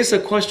there is a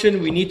question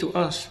we need to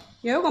ask.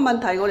 有一個問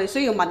題我哋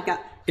需要問㗎。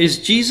Is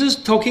Jesus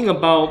talking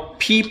about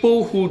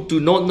people who do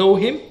not know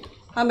him?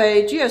 係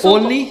咪主耶穌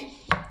Only?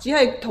 只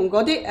係同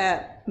嗰啲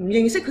唔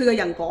認識佢嘅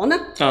人講呢？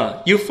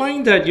 You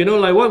find that,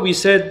 like what we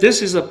said,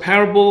 this is a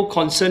parable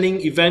concerning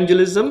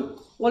evangelism.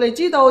 我哋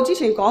知道之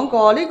前講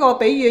過呢個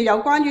比喻有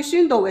關於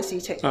宣道嘅事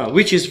情。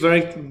Which is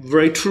very,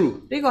 very true.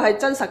 呢個係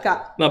真實㗎。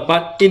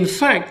But in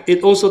fact,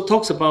 it also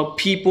talks about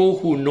people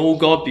who know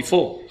God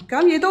before.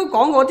 咁亦都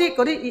講嗰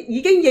啲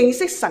已經認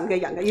識神嘅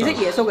人嘅，認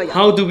識耶穌嘅人。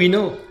How do we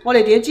know? 我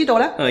哋點知道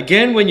呢？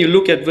 Again, when you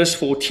look at verse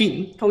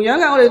 14, 同樣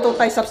嘅，我哋讀第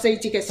14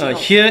節嘅時候，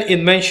 here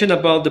it mentioned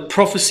about the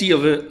prophecy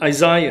of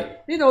Isaiah.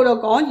 呢度就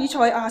講以賽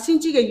亞先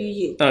知嘅預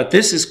言。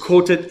This is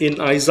quoted in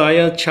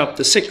Isaiah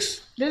chapter 6.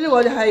 呢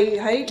個係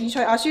喺以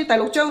賽亞書第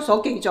6章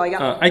所記載嘅。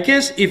I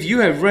guess if you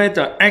have read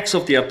the Acts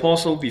of the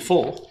Apostle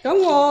before,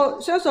 咁我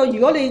相信如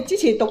果你之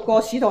前讀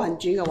過《使徒行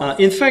傳》嘅話，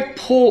 in fact,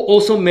 Paul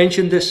also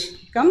mentioned this.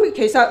 咁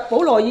其實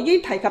保羅已經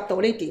提及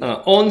到呢點。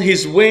On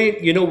his way,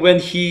 when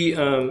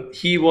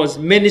he was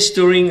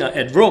ministering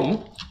at Rome,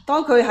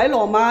 當佢喺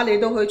羅馬嚟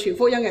到去傳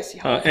福音嘅時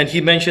候， and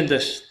he mentioned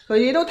this. 佢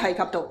亦都提及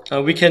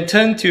到。We can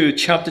turn to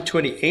chapter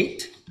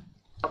 28,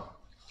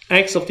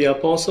 Acts of the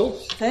Apostle.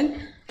 請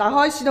打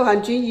開《使徒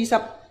行傳》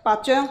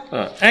28章。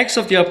Acts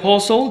of the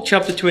Apostle,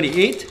 chapter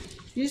 28.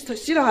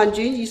 使徒行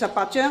傳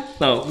28章。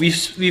Now,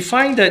 we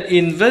find that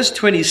in verse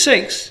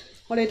 26,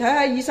 我哋睇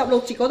下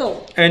26節嗰度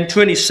and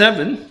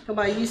 27, 同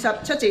埋27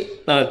節。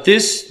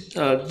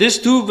these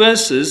two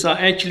verses are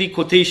actually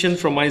quotation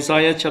from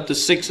Isaiah chapter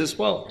 6 as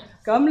well.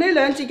 咁呢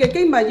兩節嘅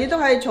經文亦都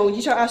係從以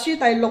賽亞書第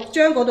6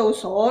章嗰度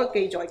所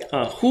記載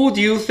嘅。Who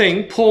do you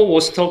think Paul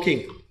was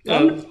talking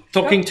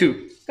to?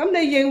 咁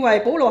你認為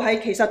保羅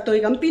係其實對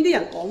緊邊啲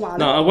人講話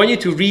呢？ Now, I want you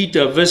to read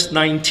verse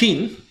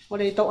 19. 我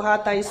哋讀下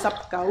第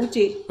19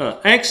節。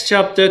Acts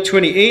chapter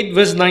 28,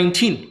 verse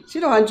 19. 使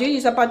徒行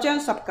傳28章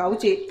19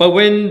節。But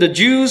when the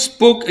Jews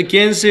spoke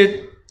against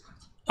it,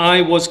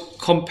 I was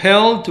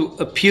compelled to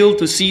appeal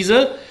to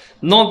Caesar,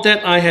 not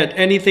that I had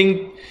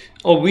anything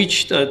of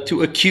which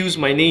to accuse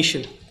my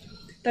nation.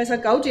 第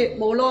19節，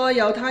無奈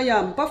猶太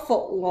人不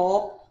服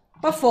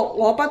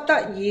我不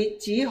得已，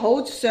只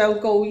好上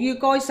告於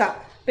該撒，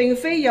並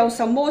非有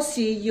什麼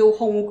事要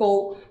控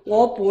告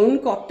我本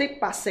國的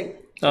百姓。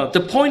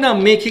The point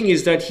I'm making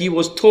is that he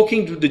was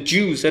talking to the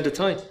Jews at the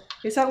time.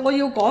 其實我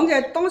要講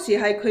嘅當時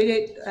係佢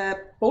哋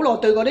保羅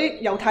對嗰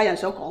啲猶太人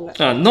所講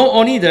嘅。Not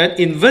only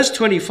that, in verse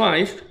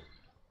 25,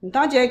 唔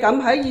單止係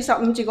咁，喺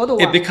25節嗰度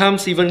it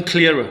becomes even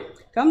clearer.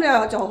 咁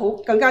你就好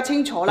更加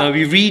清楚啦。We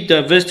read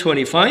verse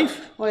 25.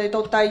 我哋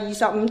讀第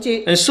25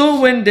節。And so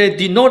when they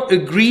did not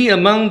agree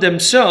among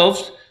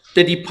themselves,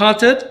 they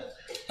departed.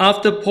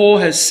 After Paul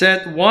had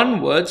said one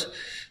word,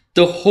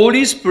 the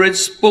Holy Spirit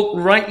spoke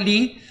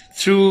rightly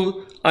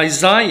through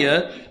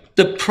Isaiah,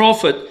 the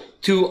prophet,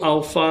 to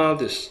our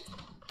fathers.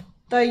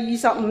 第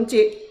25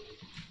節，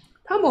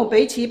他們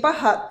彼此不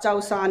合就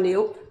散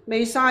了。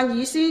未散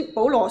以先，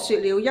保羅說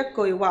了一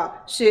句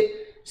話，說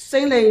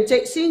聖靈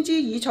藉先知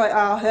以賽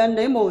亞向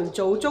你們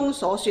祖宗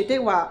所說的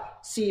話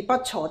是不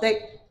錯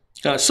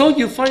的。So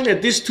you find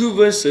that these two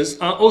verses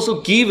are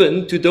also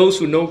given to those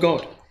who know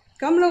God.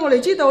 咁咧，我哋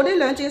知道呢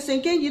兩節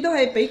聖經亦都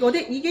係俾嗰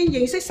啲已經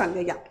認識神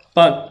嘅人。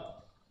But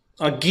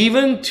are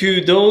given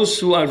to those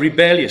who are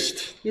rebellious.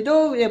 亦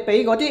都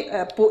俾嗰啲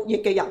悖逆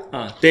嘅人。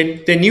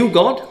They knew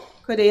God.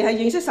 佢哋係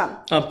認識神。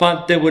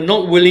But they were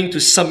not willing to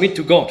submit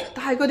to God.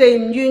 但係佢哋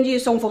唔願意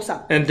信服神。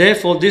And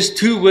therefore, these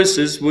two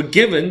verses were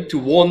given to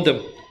warn them.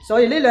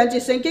 所以呢兩節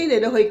聖經嚟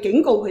到去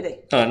警告佢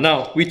哋。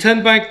Now we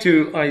turn back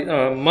to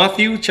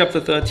Matthew chapter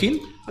 13.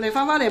 我哋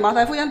翻嚟馬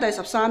太福音第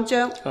13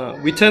章。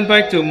We turn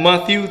back to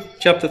Matthew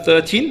chapter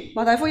 13.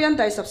 馬太福音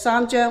第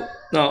13章。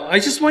Now I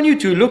just want you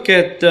to look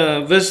at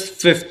verse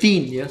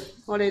 15. Yeah.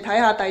 我哋睇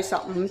下第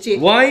15節。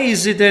Why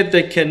is it that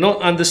they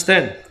cannot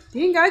understand?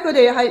 點解佢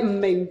哋係唔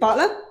明白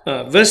呢？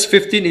 Verse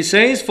 15 it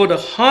says, "For the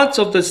hearts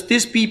of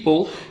these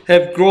people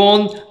have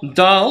grown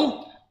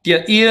dull,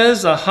 their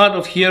ears are hard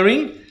of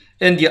hearing,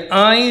 and their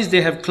eyes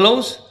they have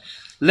closed,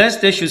 lest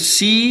they should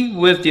see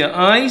with their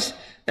eyes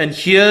and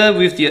hear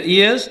with their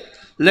ears,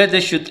 lest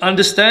they should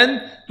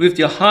understand with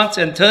their hearts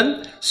and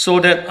turn, so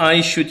that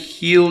I should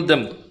heal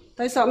them."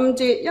 第15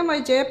節，因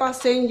為這百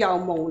姓又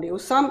蒙了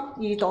心，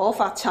耳朵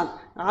發沉，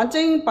眼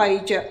睛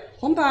閉着，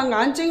恐怕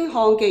眼睛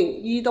看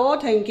見，耳朵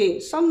聽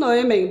見，心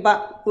裏明白，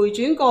回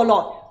轉過來，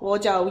我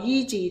就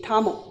醫治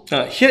他們。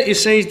Here it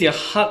says their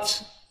hearts,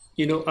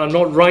 are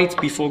not right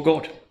before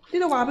God. 呢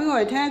度話俾我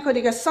哋聽，佢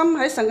哋嘅心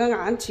喺神嘅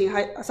眼前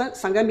係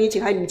神嘅面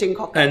前係唔正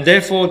確。And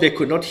therefore they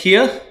could not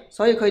hear.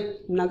 所以佢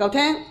唔能夠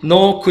聽。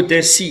Nor could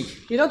they see.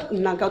 亦都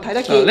唔能夠睇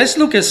得見。Let's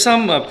look at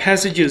some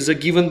passages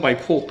given by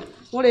Paul.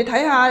 我哋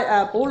睇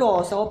下保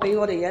羅所俾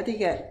我哋嘅一啲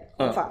嘅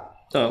講法。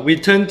We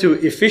turn to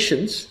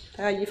Ephesians.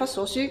 睇下以弗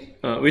所書。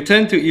We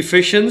turn to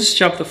Ephesians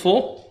chapter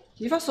 4.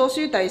 以弗所書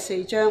第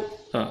4章。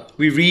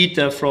We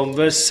read from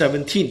verse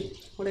 17.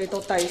 我哋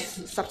讀第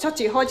17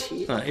節開始。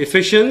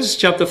Ephesians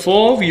chapter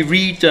 4, we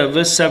read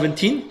verse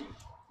 17.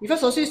 以弗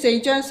所書4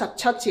章17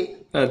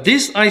節。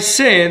This I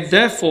say,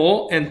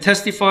 therefore, and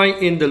testify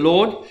in the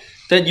Lord,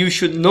 that you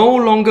should no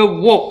longer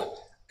walk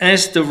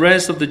as the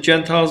rest of the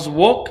Gentiles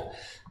walk,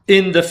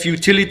 in the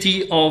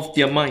futility of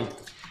their mind.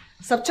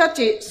 17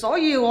節，所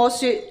以我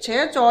說，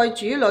且在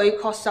主裏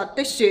確實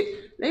的說，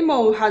你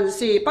們行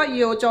事不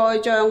要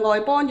再像外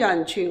邦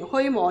人存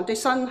虛妄的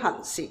身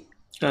行事。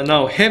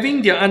Now,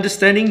 having their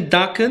understanding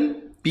darkened,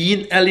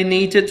 being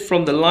alienated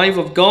from the life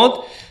of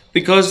God,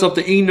 because of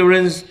the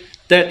ignorance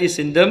that is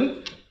in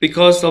them,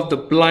 because of the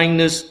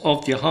blindness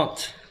of their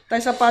heart. 第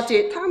18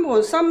節，他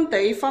們心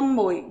地昏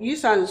昧，與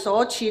神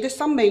所賜的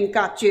生命隔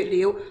絕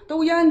了，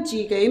都因自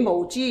己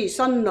無知，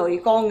心裏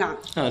剛硬。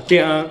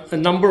There are a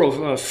number of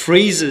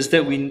phrases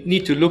that we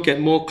need to look at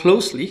more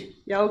closely.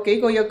 有幾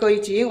個嘅句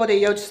子，我哋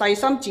要細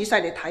心仔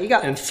細嚟睇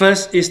㗎。And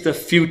first is the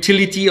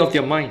futility of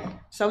their mind.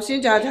 首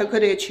先就係佢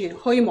哋存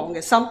虛妄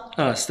嘅心。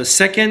The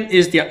second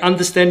is their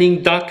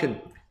understanding darkened.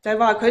 就係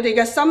話佢哋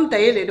嘅心地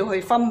嚟到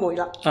去昏昧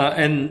啦。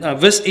And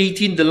verse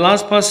 18, the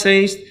last part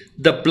says,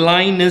 the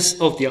blindness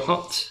of their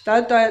hearts. 第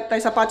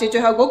18節最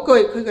後嗰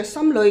句，佢嘅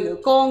心裏嘅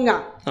剛硬。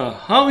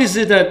How is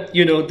it that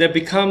they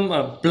become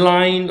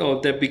blind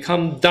or they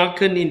become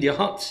darkened in their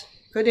hearts?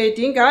 佢哋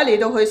點解嚟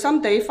到去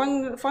心地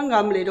昏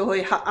暗嚟到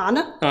去瞎眼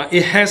呢？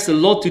 It has a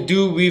lot to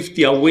do with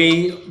their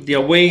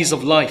ways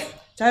of life.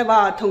 就係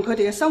話同佢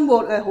哋嘅生活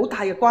好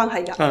大嘅關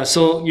係㗎。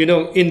So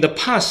in the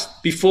past,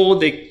 before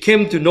they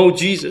came to know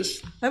Jesus,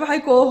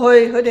 喺過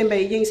去佢哋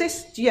未認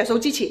識主耶穌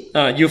之前，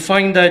 you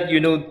find that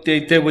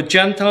they were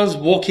Gentiles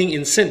walking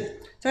in sin.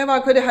 就係話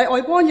佢哋係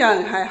外邦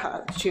人係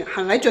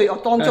行喺罪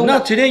惡當中。Now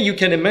today you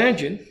can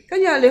imagine.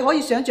 今日你可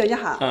以想象一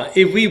下。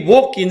If we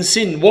walk in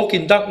sin, walk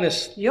in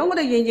darkness. 如果我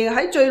哋仍然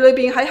喺罪裏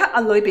邊喺黑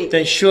暗裏邊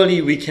then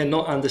surely we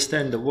cannot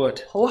understand the word.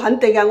 好肯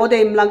定啊，我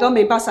哋唔能夠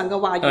明白神嘅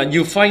話語。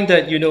You find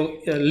that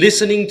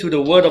listening to the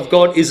word of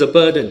God is a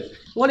burden.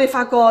 我哋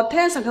發覺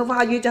聽神嘅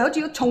話語就好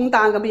似重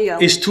擔咁樣。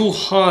It's too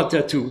hard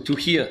to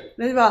hear.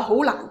 你話好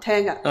難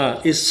聽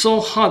㗎。It's so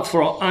hard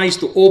for our eyes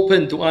to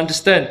open to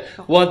understand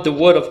what the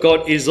word of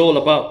God is all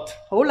about.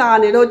 好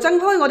難嚟到睜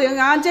開我哋嘅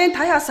眼睛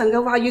睇下神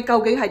嘅話語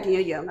究竟係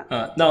點樣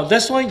啊。Now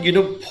that's why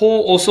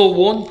Paul also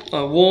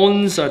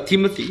warns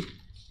Timothy.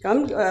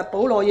 咁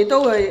保羅亦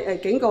都會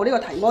警告呢個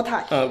提摩太。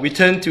We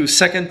turn to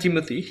 2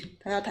 Timothy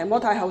睇下提摩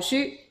太後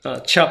書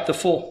chapter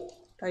 4.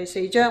 第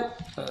4章。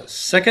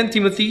2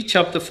 Timothy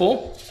chapter 4.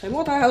 提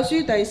摩太後書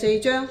第4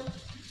章。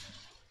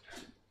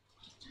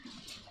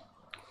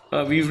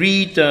We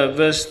read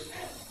verse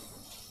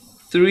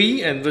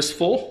 3 and verse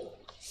 4.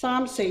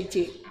 3、4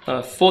節。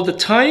For the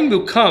time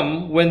will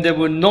come when they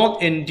will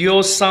not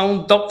endure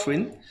sound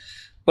doctrine,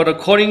 but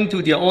according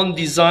to their own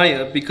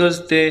desire,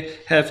 because they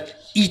have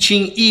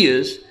itching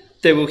ears,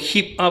 they will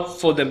heap up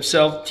for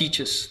themselves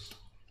teachers.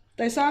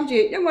 第3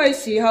節，因為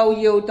時候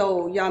要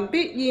到，人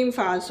必厭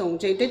煩崇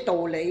正的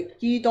道理，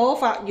耳朵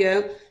發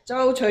癢，就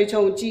隨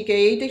從自己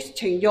的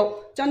情慾，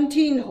增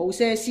添好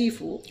些師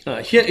傅。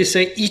Here it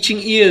says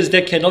itching ears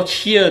that cannot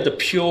hear the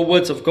pure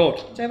words of God.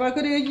 就係話佢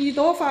哋嘅耳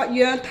朵發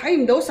癢，睇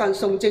唔到神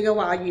崇正嘅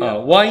話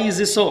語。Why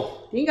is it so?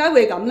 點解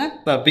會咁呢？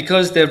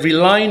 Because they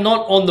rely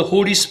not on the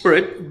Holy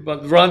Spirit,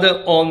 but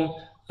rather on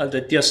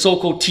their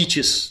so-called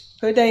teachers.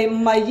 佢哋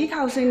唔係依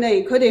靠聖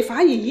靈，佢哋反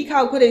而依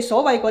靠佢哋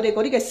所謂佢哋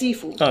嗰啲嘅師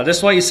傅。That's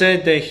why he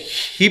said they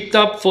heaped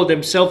up for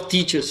themselves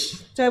teachers.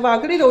 就係話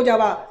佢呢度就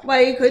話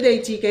為佢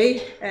哋自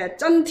己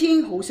增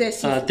添好些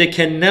師傅。They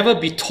can never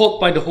be taught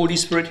by the Holy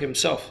Spirit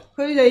himself.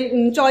 佢哋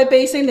唔再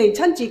被聖靈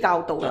親自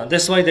教導。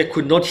That's why they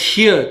could not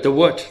hear the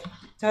word.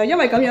 就係因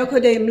為咁樣，佢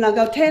哋唔能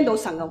夠聽到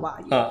神嘅話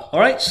語。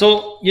All right,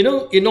 so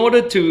in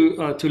order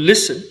to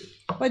listen,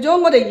 為咗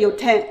我哋要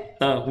聽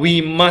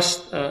we must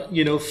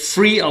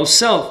free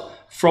ourselves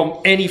from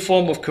any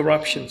form of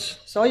corruptions.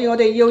 所以我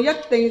哋要一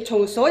定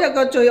從所有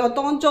嘅罪惡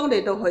當中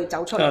嚟到去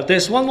走出。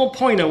There's one more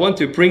point I want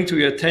to bring to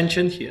your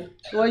attention here.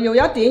 我要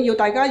一點要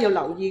大家要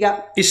留意嘅。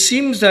It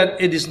seems that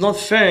it is not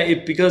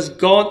fair because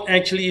God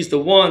actually is the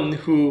one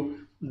who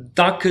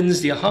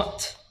darkens their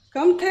heart.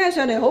 咁聽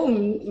上嚟好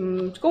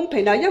唔公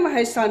平啊，因為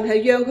係神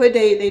係讓佢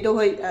哋嚟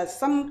到去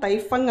心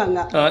底昏暗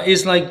啊。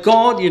It's like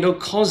God,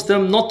 caused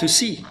them not to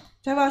see.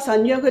 就係話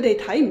神讓佢哋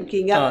睇唔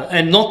見㗎。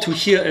And not to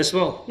hear as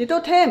well. 亦都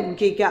聽唔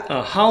見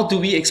㗎。How do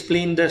we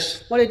explain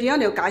this? 我哋點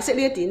樣嚟解釋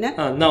呢一點呢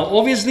？Now,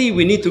 obviously,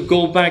 we need to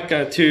go back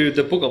to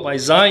the book of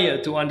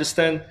Isaiah to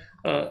understand,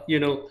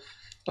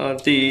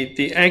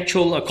 the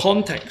actual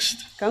context.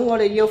 咁我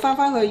哋要翻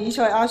去以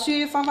賽亞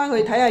書，翻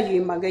去睇下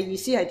原文嘅意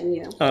思係點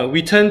樣。We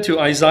turn to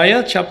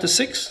Isaiah chapter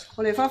 6.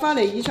 我哋翻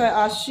嚟以賽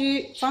亞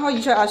書，翻開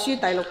以賽亞書第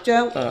6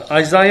章。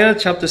Isaiah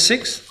chapter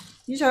 6.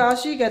 以賽亞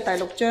書嘅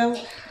第6章。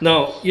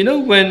Now,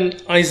 when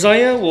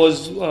Isaiah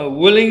was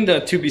willing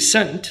to be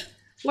sent,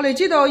 我哋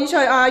知道以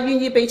賽亞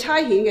願意被差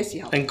遣嘅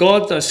時候 and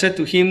God said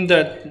to him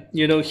that,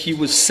 he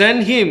would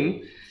send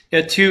him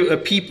to a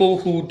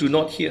people who do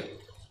not hear.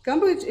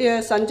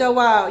 咁神就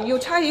話要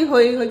差遣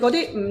去嗰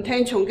啲唔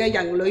聽從嘅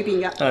人裏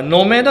邊嘅。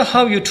No matter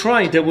how you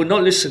try, they will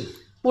not listen.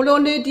 無論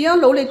你點樣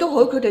努力都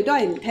好，佢哋都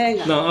係唔聽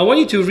嘅。Now, I want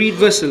you to read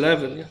verse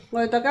 11.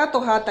 我哋大家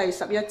讀下第11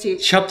節。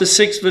Chapter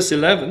 6, verse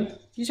 11.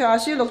 以賽亞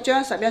書6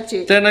章11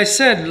節。Then I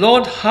said,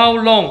 Lord, how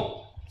long?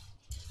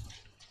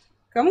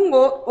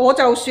 咁我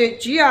就說，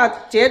主啊，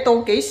這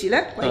到幾時呢？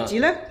為止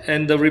呢？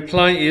 And the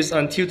reply is,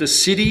 until the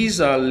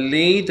cities are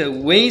laid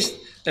waste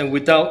and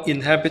without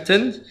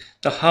inhabitant,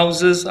 the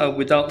houses are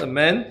without a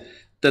man,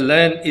 the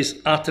land is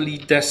utterly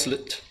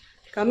desolate.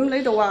 咁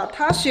呢度話，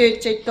他說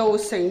直到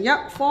城邑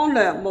荒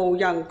涼，無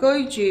人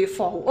居住，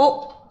房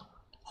屋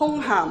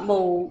空閒，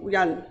無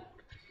人，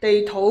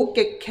地土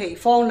極其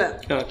荒涼。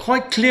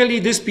Quite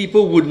clearly, these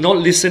people would not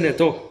listen at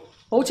all.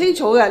 好清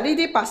楚嘅，呢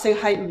啲百姓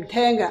係唔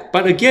聽嘅。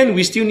But again,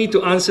 we still need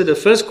to answer the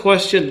first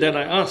question that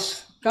I asked.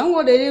 咁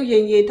我哋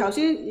仍然頭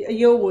先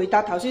要回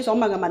答頭先所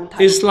問嘅問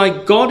題。It's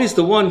like God is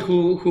the one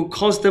who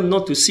caused them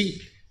not to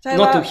see,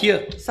 not to hear.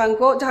 神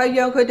個就係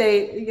讓佢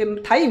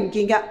哋睇唔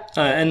見嘅。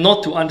And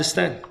not to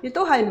understand. 亦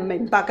都係唔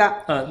明白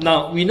㗎。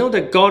Now, we know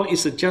that God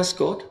is a just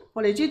God.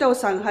 我哋知道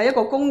神係一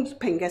個公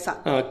平嘅神。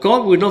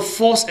God will not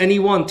force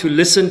anyone to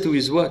listen to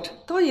His word.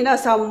 當然啦，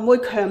神唔會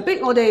強迫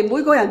我哋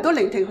每個人都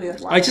聆聽佢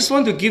嘅話。I just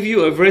want to give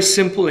you a very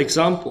simple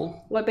example.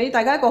 我俾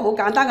大家一個好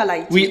簡單嘅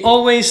例子。We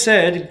always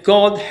said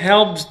God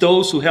helps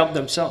those who help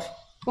themselves.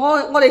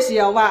 我哋時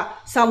候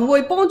話神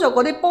會幫助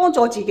嗰啲幫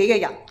助自己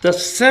嘅人。The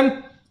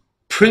same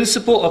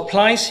principle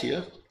applies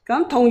here.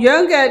 咁同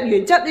樣嘅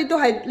原則呢都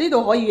係呢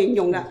度可以應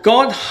用嘅。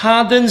God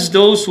hardens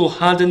those who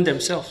harden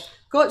themselves.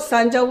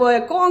 神就會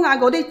剛硬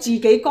嗰啲自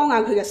己剛硬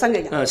佢嘅心嘅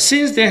人。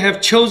Since they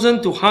have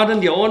chosen to harden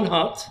their own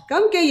heart,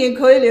 咁既然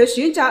佢哋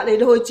選擇嚟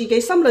到去自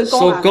己心裏剛硬，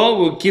 so God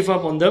will give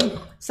up on them,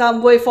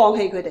 神會放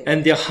棄佢哋，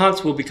 and their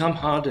hearts will become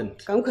hardened.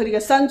 咁佢哋嘅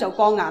心就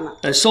剛硬啦。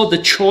And so the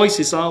choice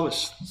is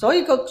ours. 所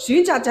以個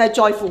選擇就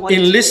係在乎我哋。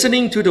In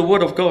listening to the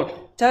word of God,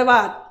 就係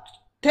話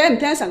聽唔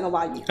聽神嘅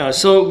話語。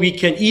so we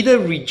can either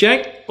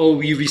reject or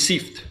we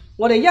received.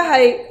 我哋一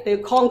係嚟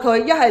抗拒，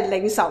一係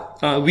領受。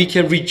We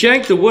can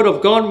reject the word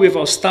of God with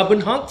our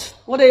stubborn heart.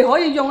 我哋可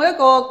以用一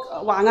個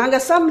橫硬嘅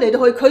心嚟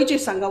到去拒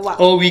絕神嘅話，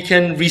 Or we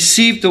can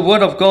receive the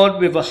word of God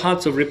with a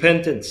heart of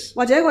repentance.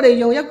 或者我哋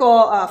用一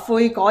個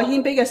悔改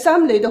謙卑嘅心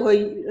嚟到去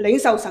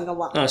領受神嘅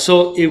話。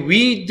So if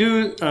we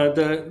do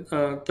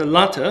the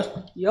latter,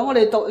 如果我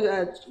哋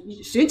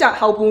選擇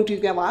後半段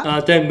嘅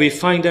話， then we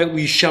find that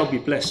we shall be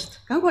blessed.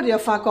 咁我哋就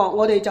發覺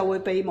我哋就會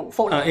被蒙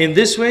福啦。In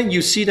this way,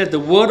 you see that the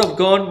word of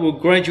God will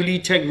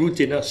gradually take root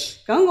in us.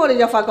 咁我哋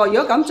就發覺，如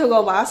果咁做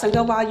嘅話，神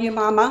嘅話語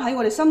慢慢喺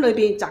我哋心裏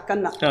邊扎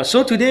根啦。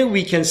So today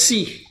we can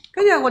see.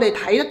 跟住我哋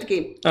睇得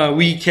見，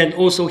 We can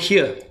also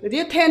hear. 你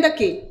哋都聽得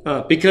見，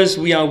 Because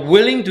we are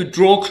willing to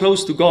draw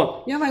close to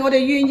God. 因為我哋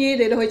願意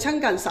嚟到去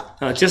親近神。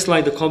Just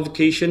like the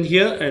convocation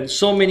here, and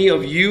so many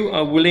of you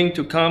are willing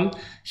to come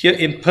here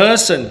in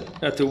person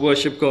to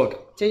worship God.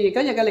 正如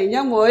今日嘅聯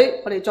恩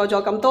會，我哋在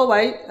座咁多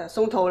位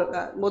信徒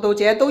慕道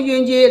者都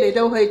願意嚟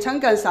到去親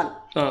近神。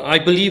I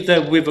believe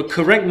that with a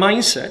correct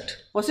mindset,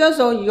 我相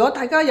信如果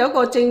大家有一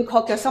個正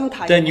確嘅心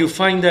態， then you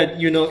find that,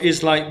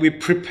 it's like we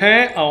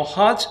prepare our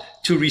heart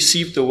to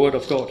receive the word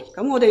of God.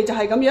 咁我哋就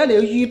係咁樣嚟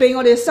到預備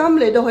我哋嘅心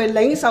嚟到去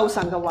領受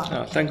神嘅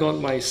話。Thank God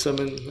my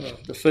sermon,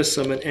 the first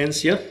sermon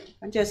ends here.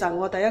 感謝神，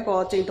我第一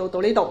個正道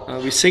到呢度。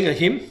We sing a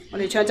hymn, 我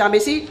哋唱讚美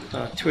詩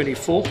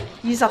24.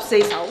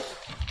 24首。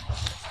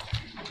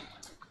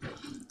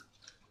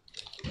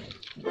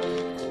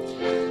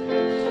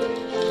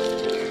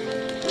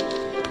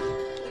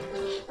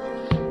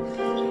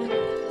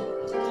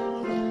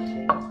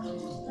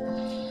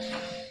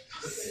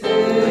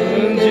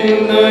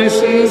乃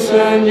是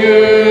神与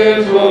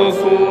我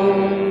父，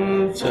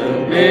证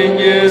明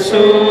耶稣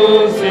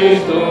基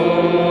督，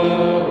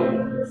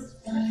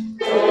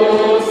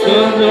尊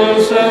重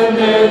神的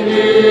意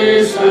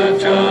思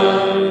讲，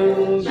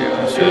了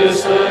解使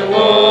我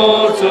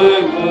罪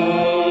恶，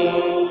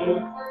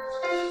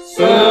生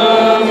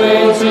命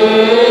自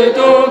动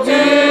进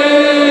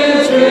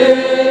去，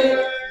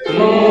梦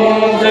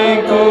见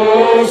故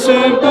事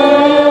不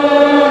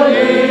离，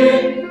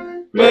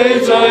没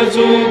在主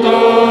动。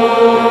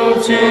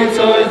记在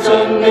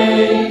真理，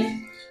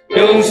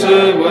永世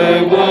为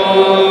我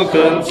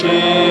更近。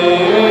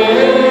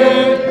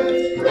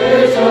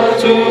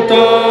主动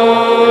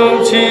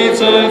记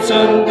在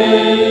真理，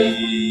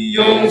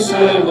永世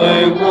为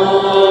我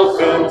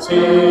更近。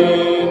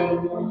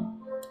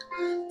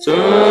真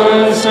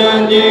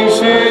神应许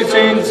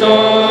尽在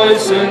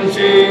圣经，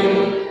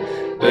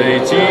被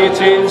记进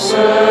谁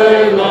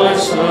来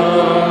生？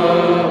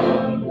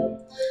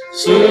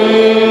是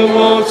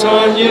我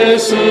产业，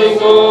是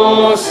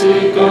我诗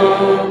歌，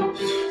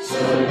是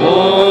我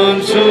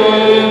出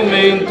名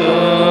灯，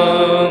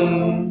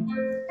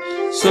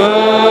生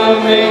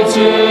命之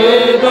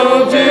道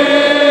进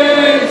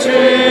去，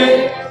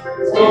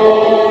我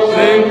能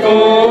够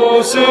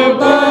是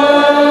不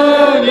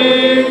义，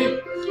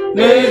内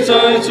在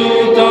主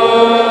道，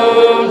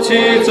其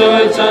在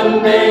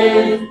真理，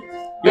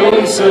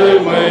永世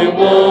为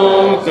我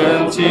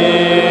更近。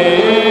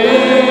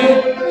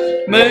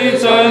美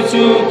在主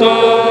动，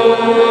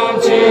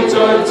记在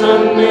真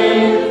理，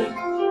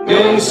永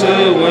世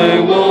为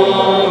我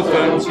更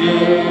近。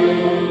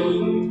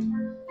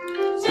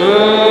真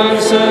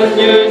神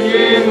言语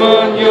满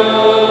有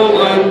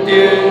恩典，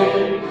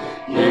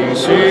应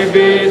许必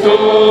都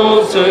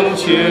正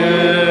确。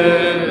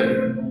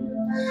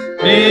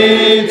历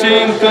经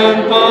更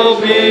宝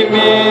秘密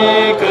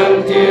更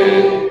甜，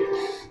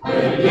永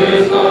远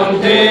安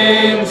定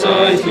在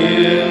天。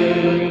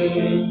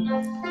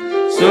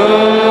生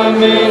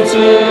命自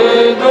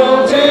动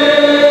进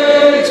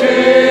去，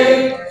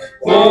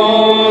我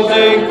的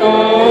故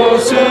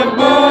事不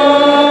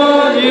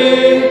移，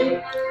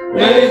内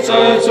在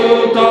主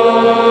道，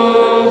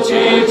记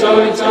在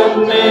真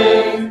理，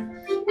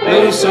永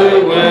世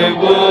为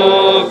我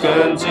更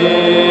近。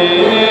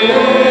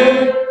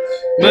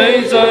内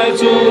在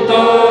主道，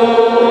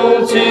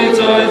记在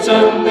真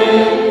理，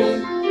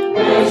永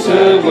世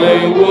为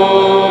我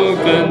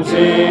更近。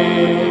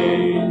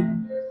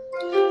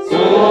我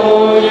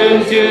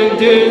愿天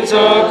天查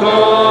考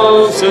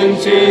圣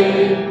经，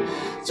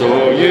昼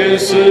夜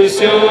思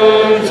想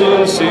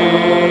专心，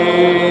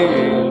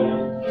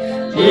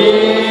依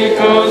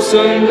靠圣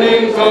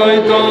灵开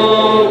导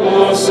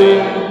我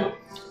心，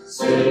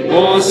使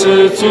我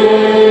是主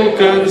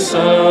更深。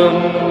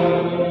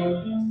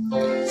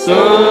生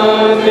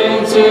命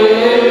自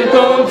动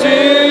进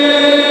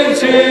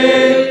去，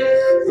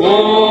我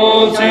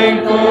经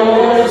过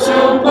上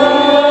不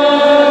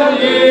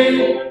义。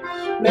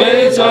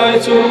美在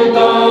主道，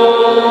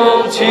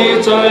其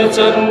在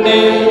真理，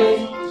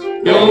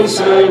永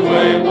世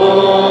为我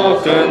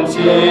更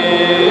近。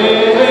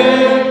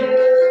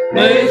美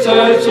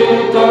在主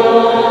道，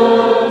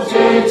其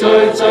在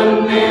真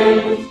理，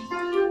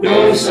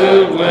永世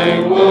为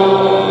我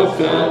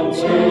更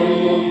近。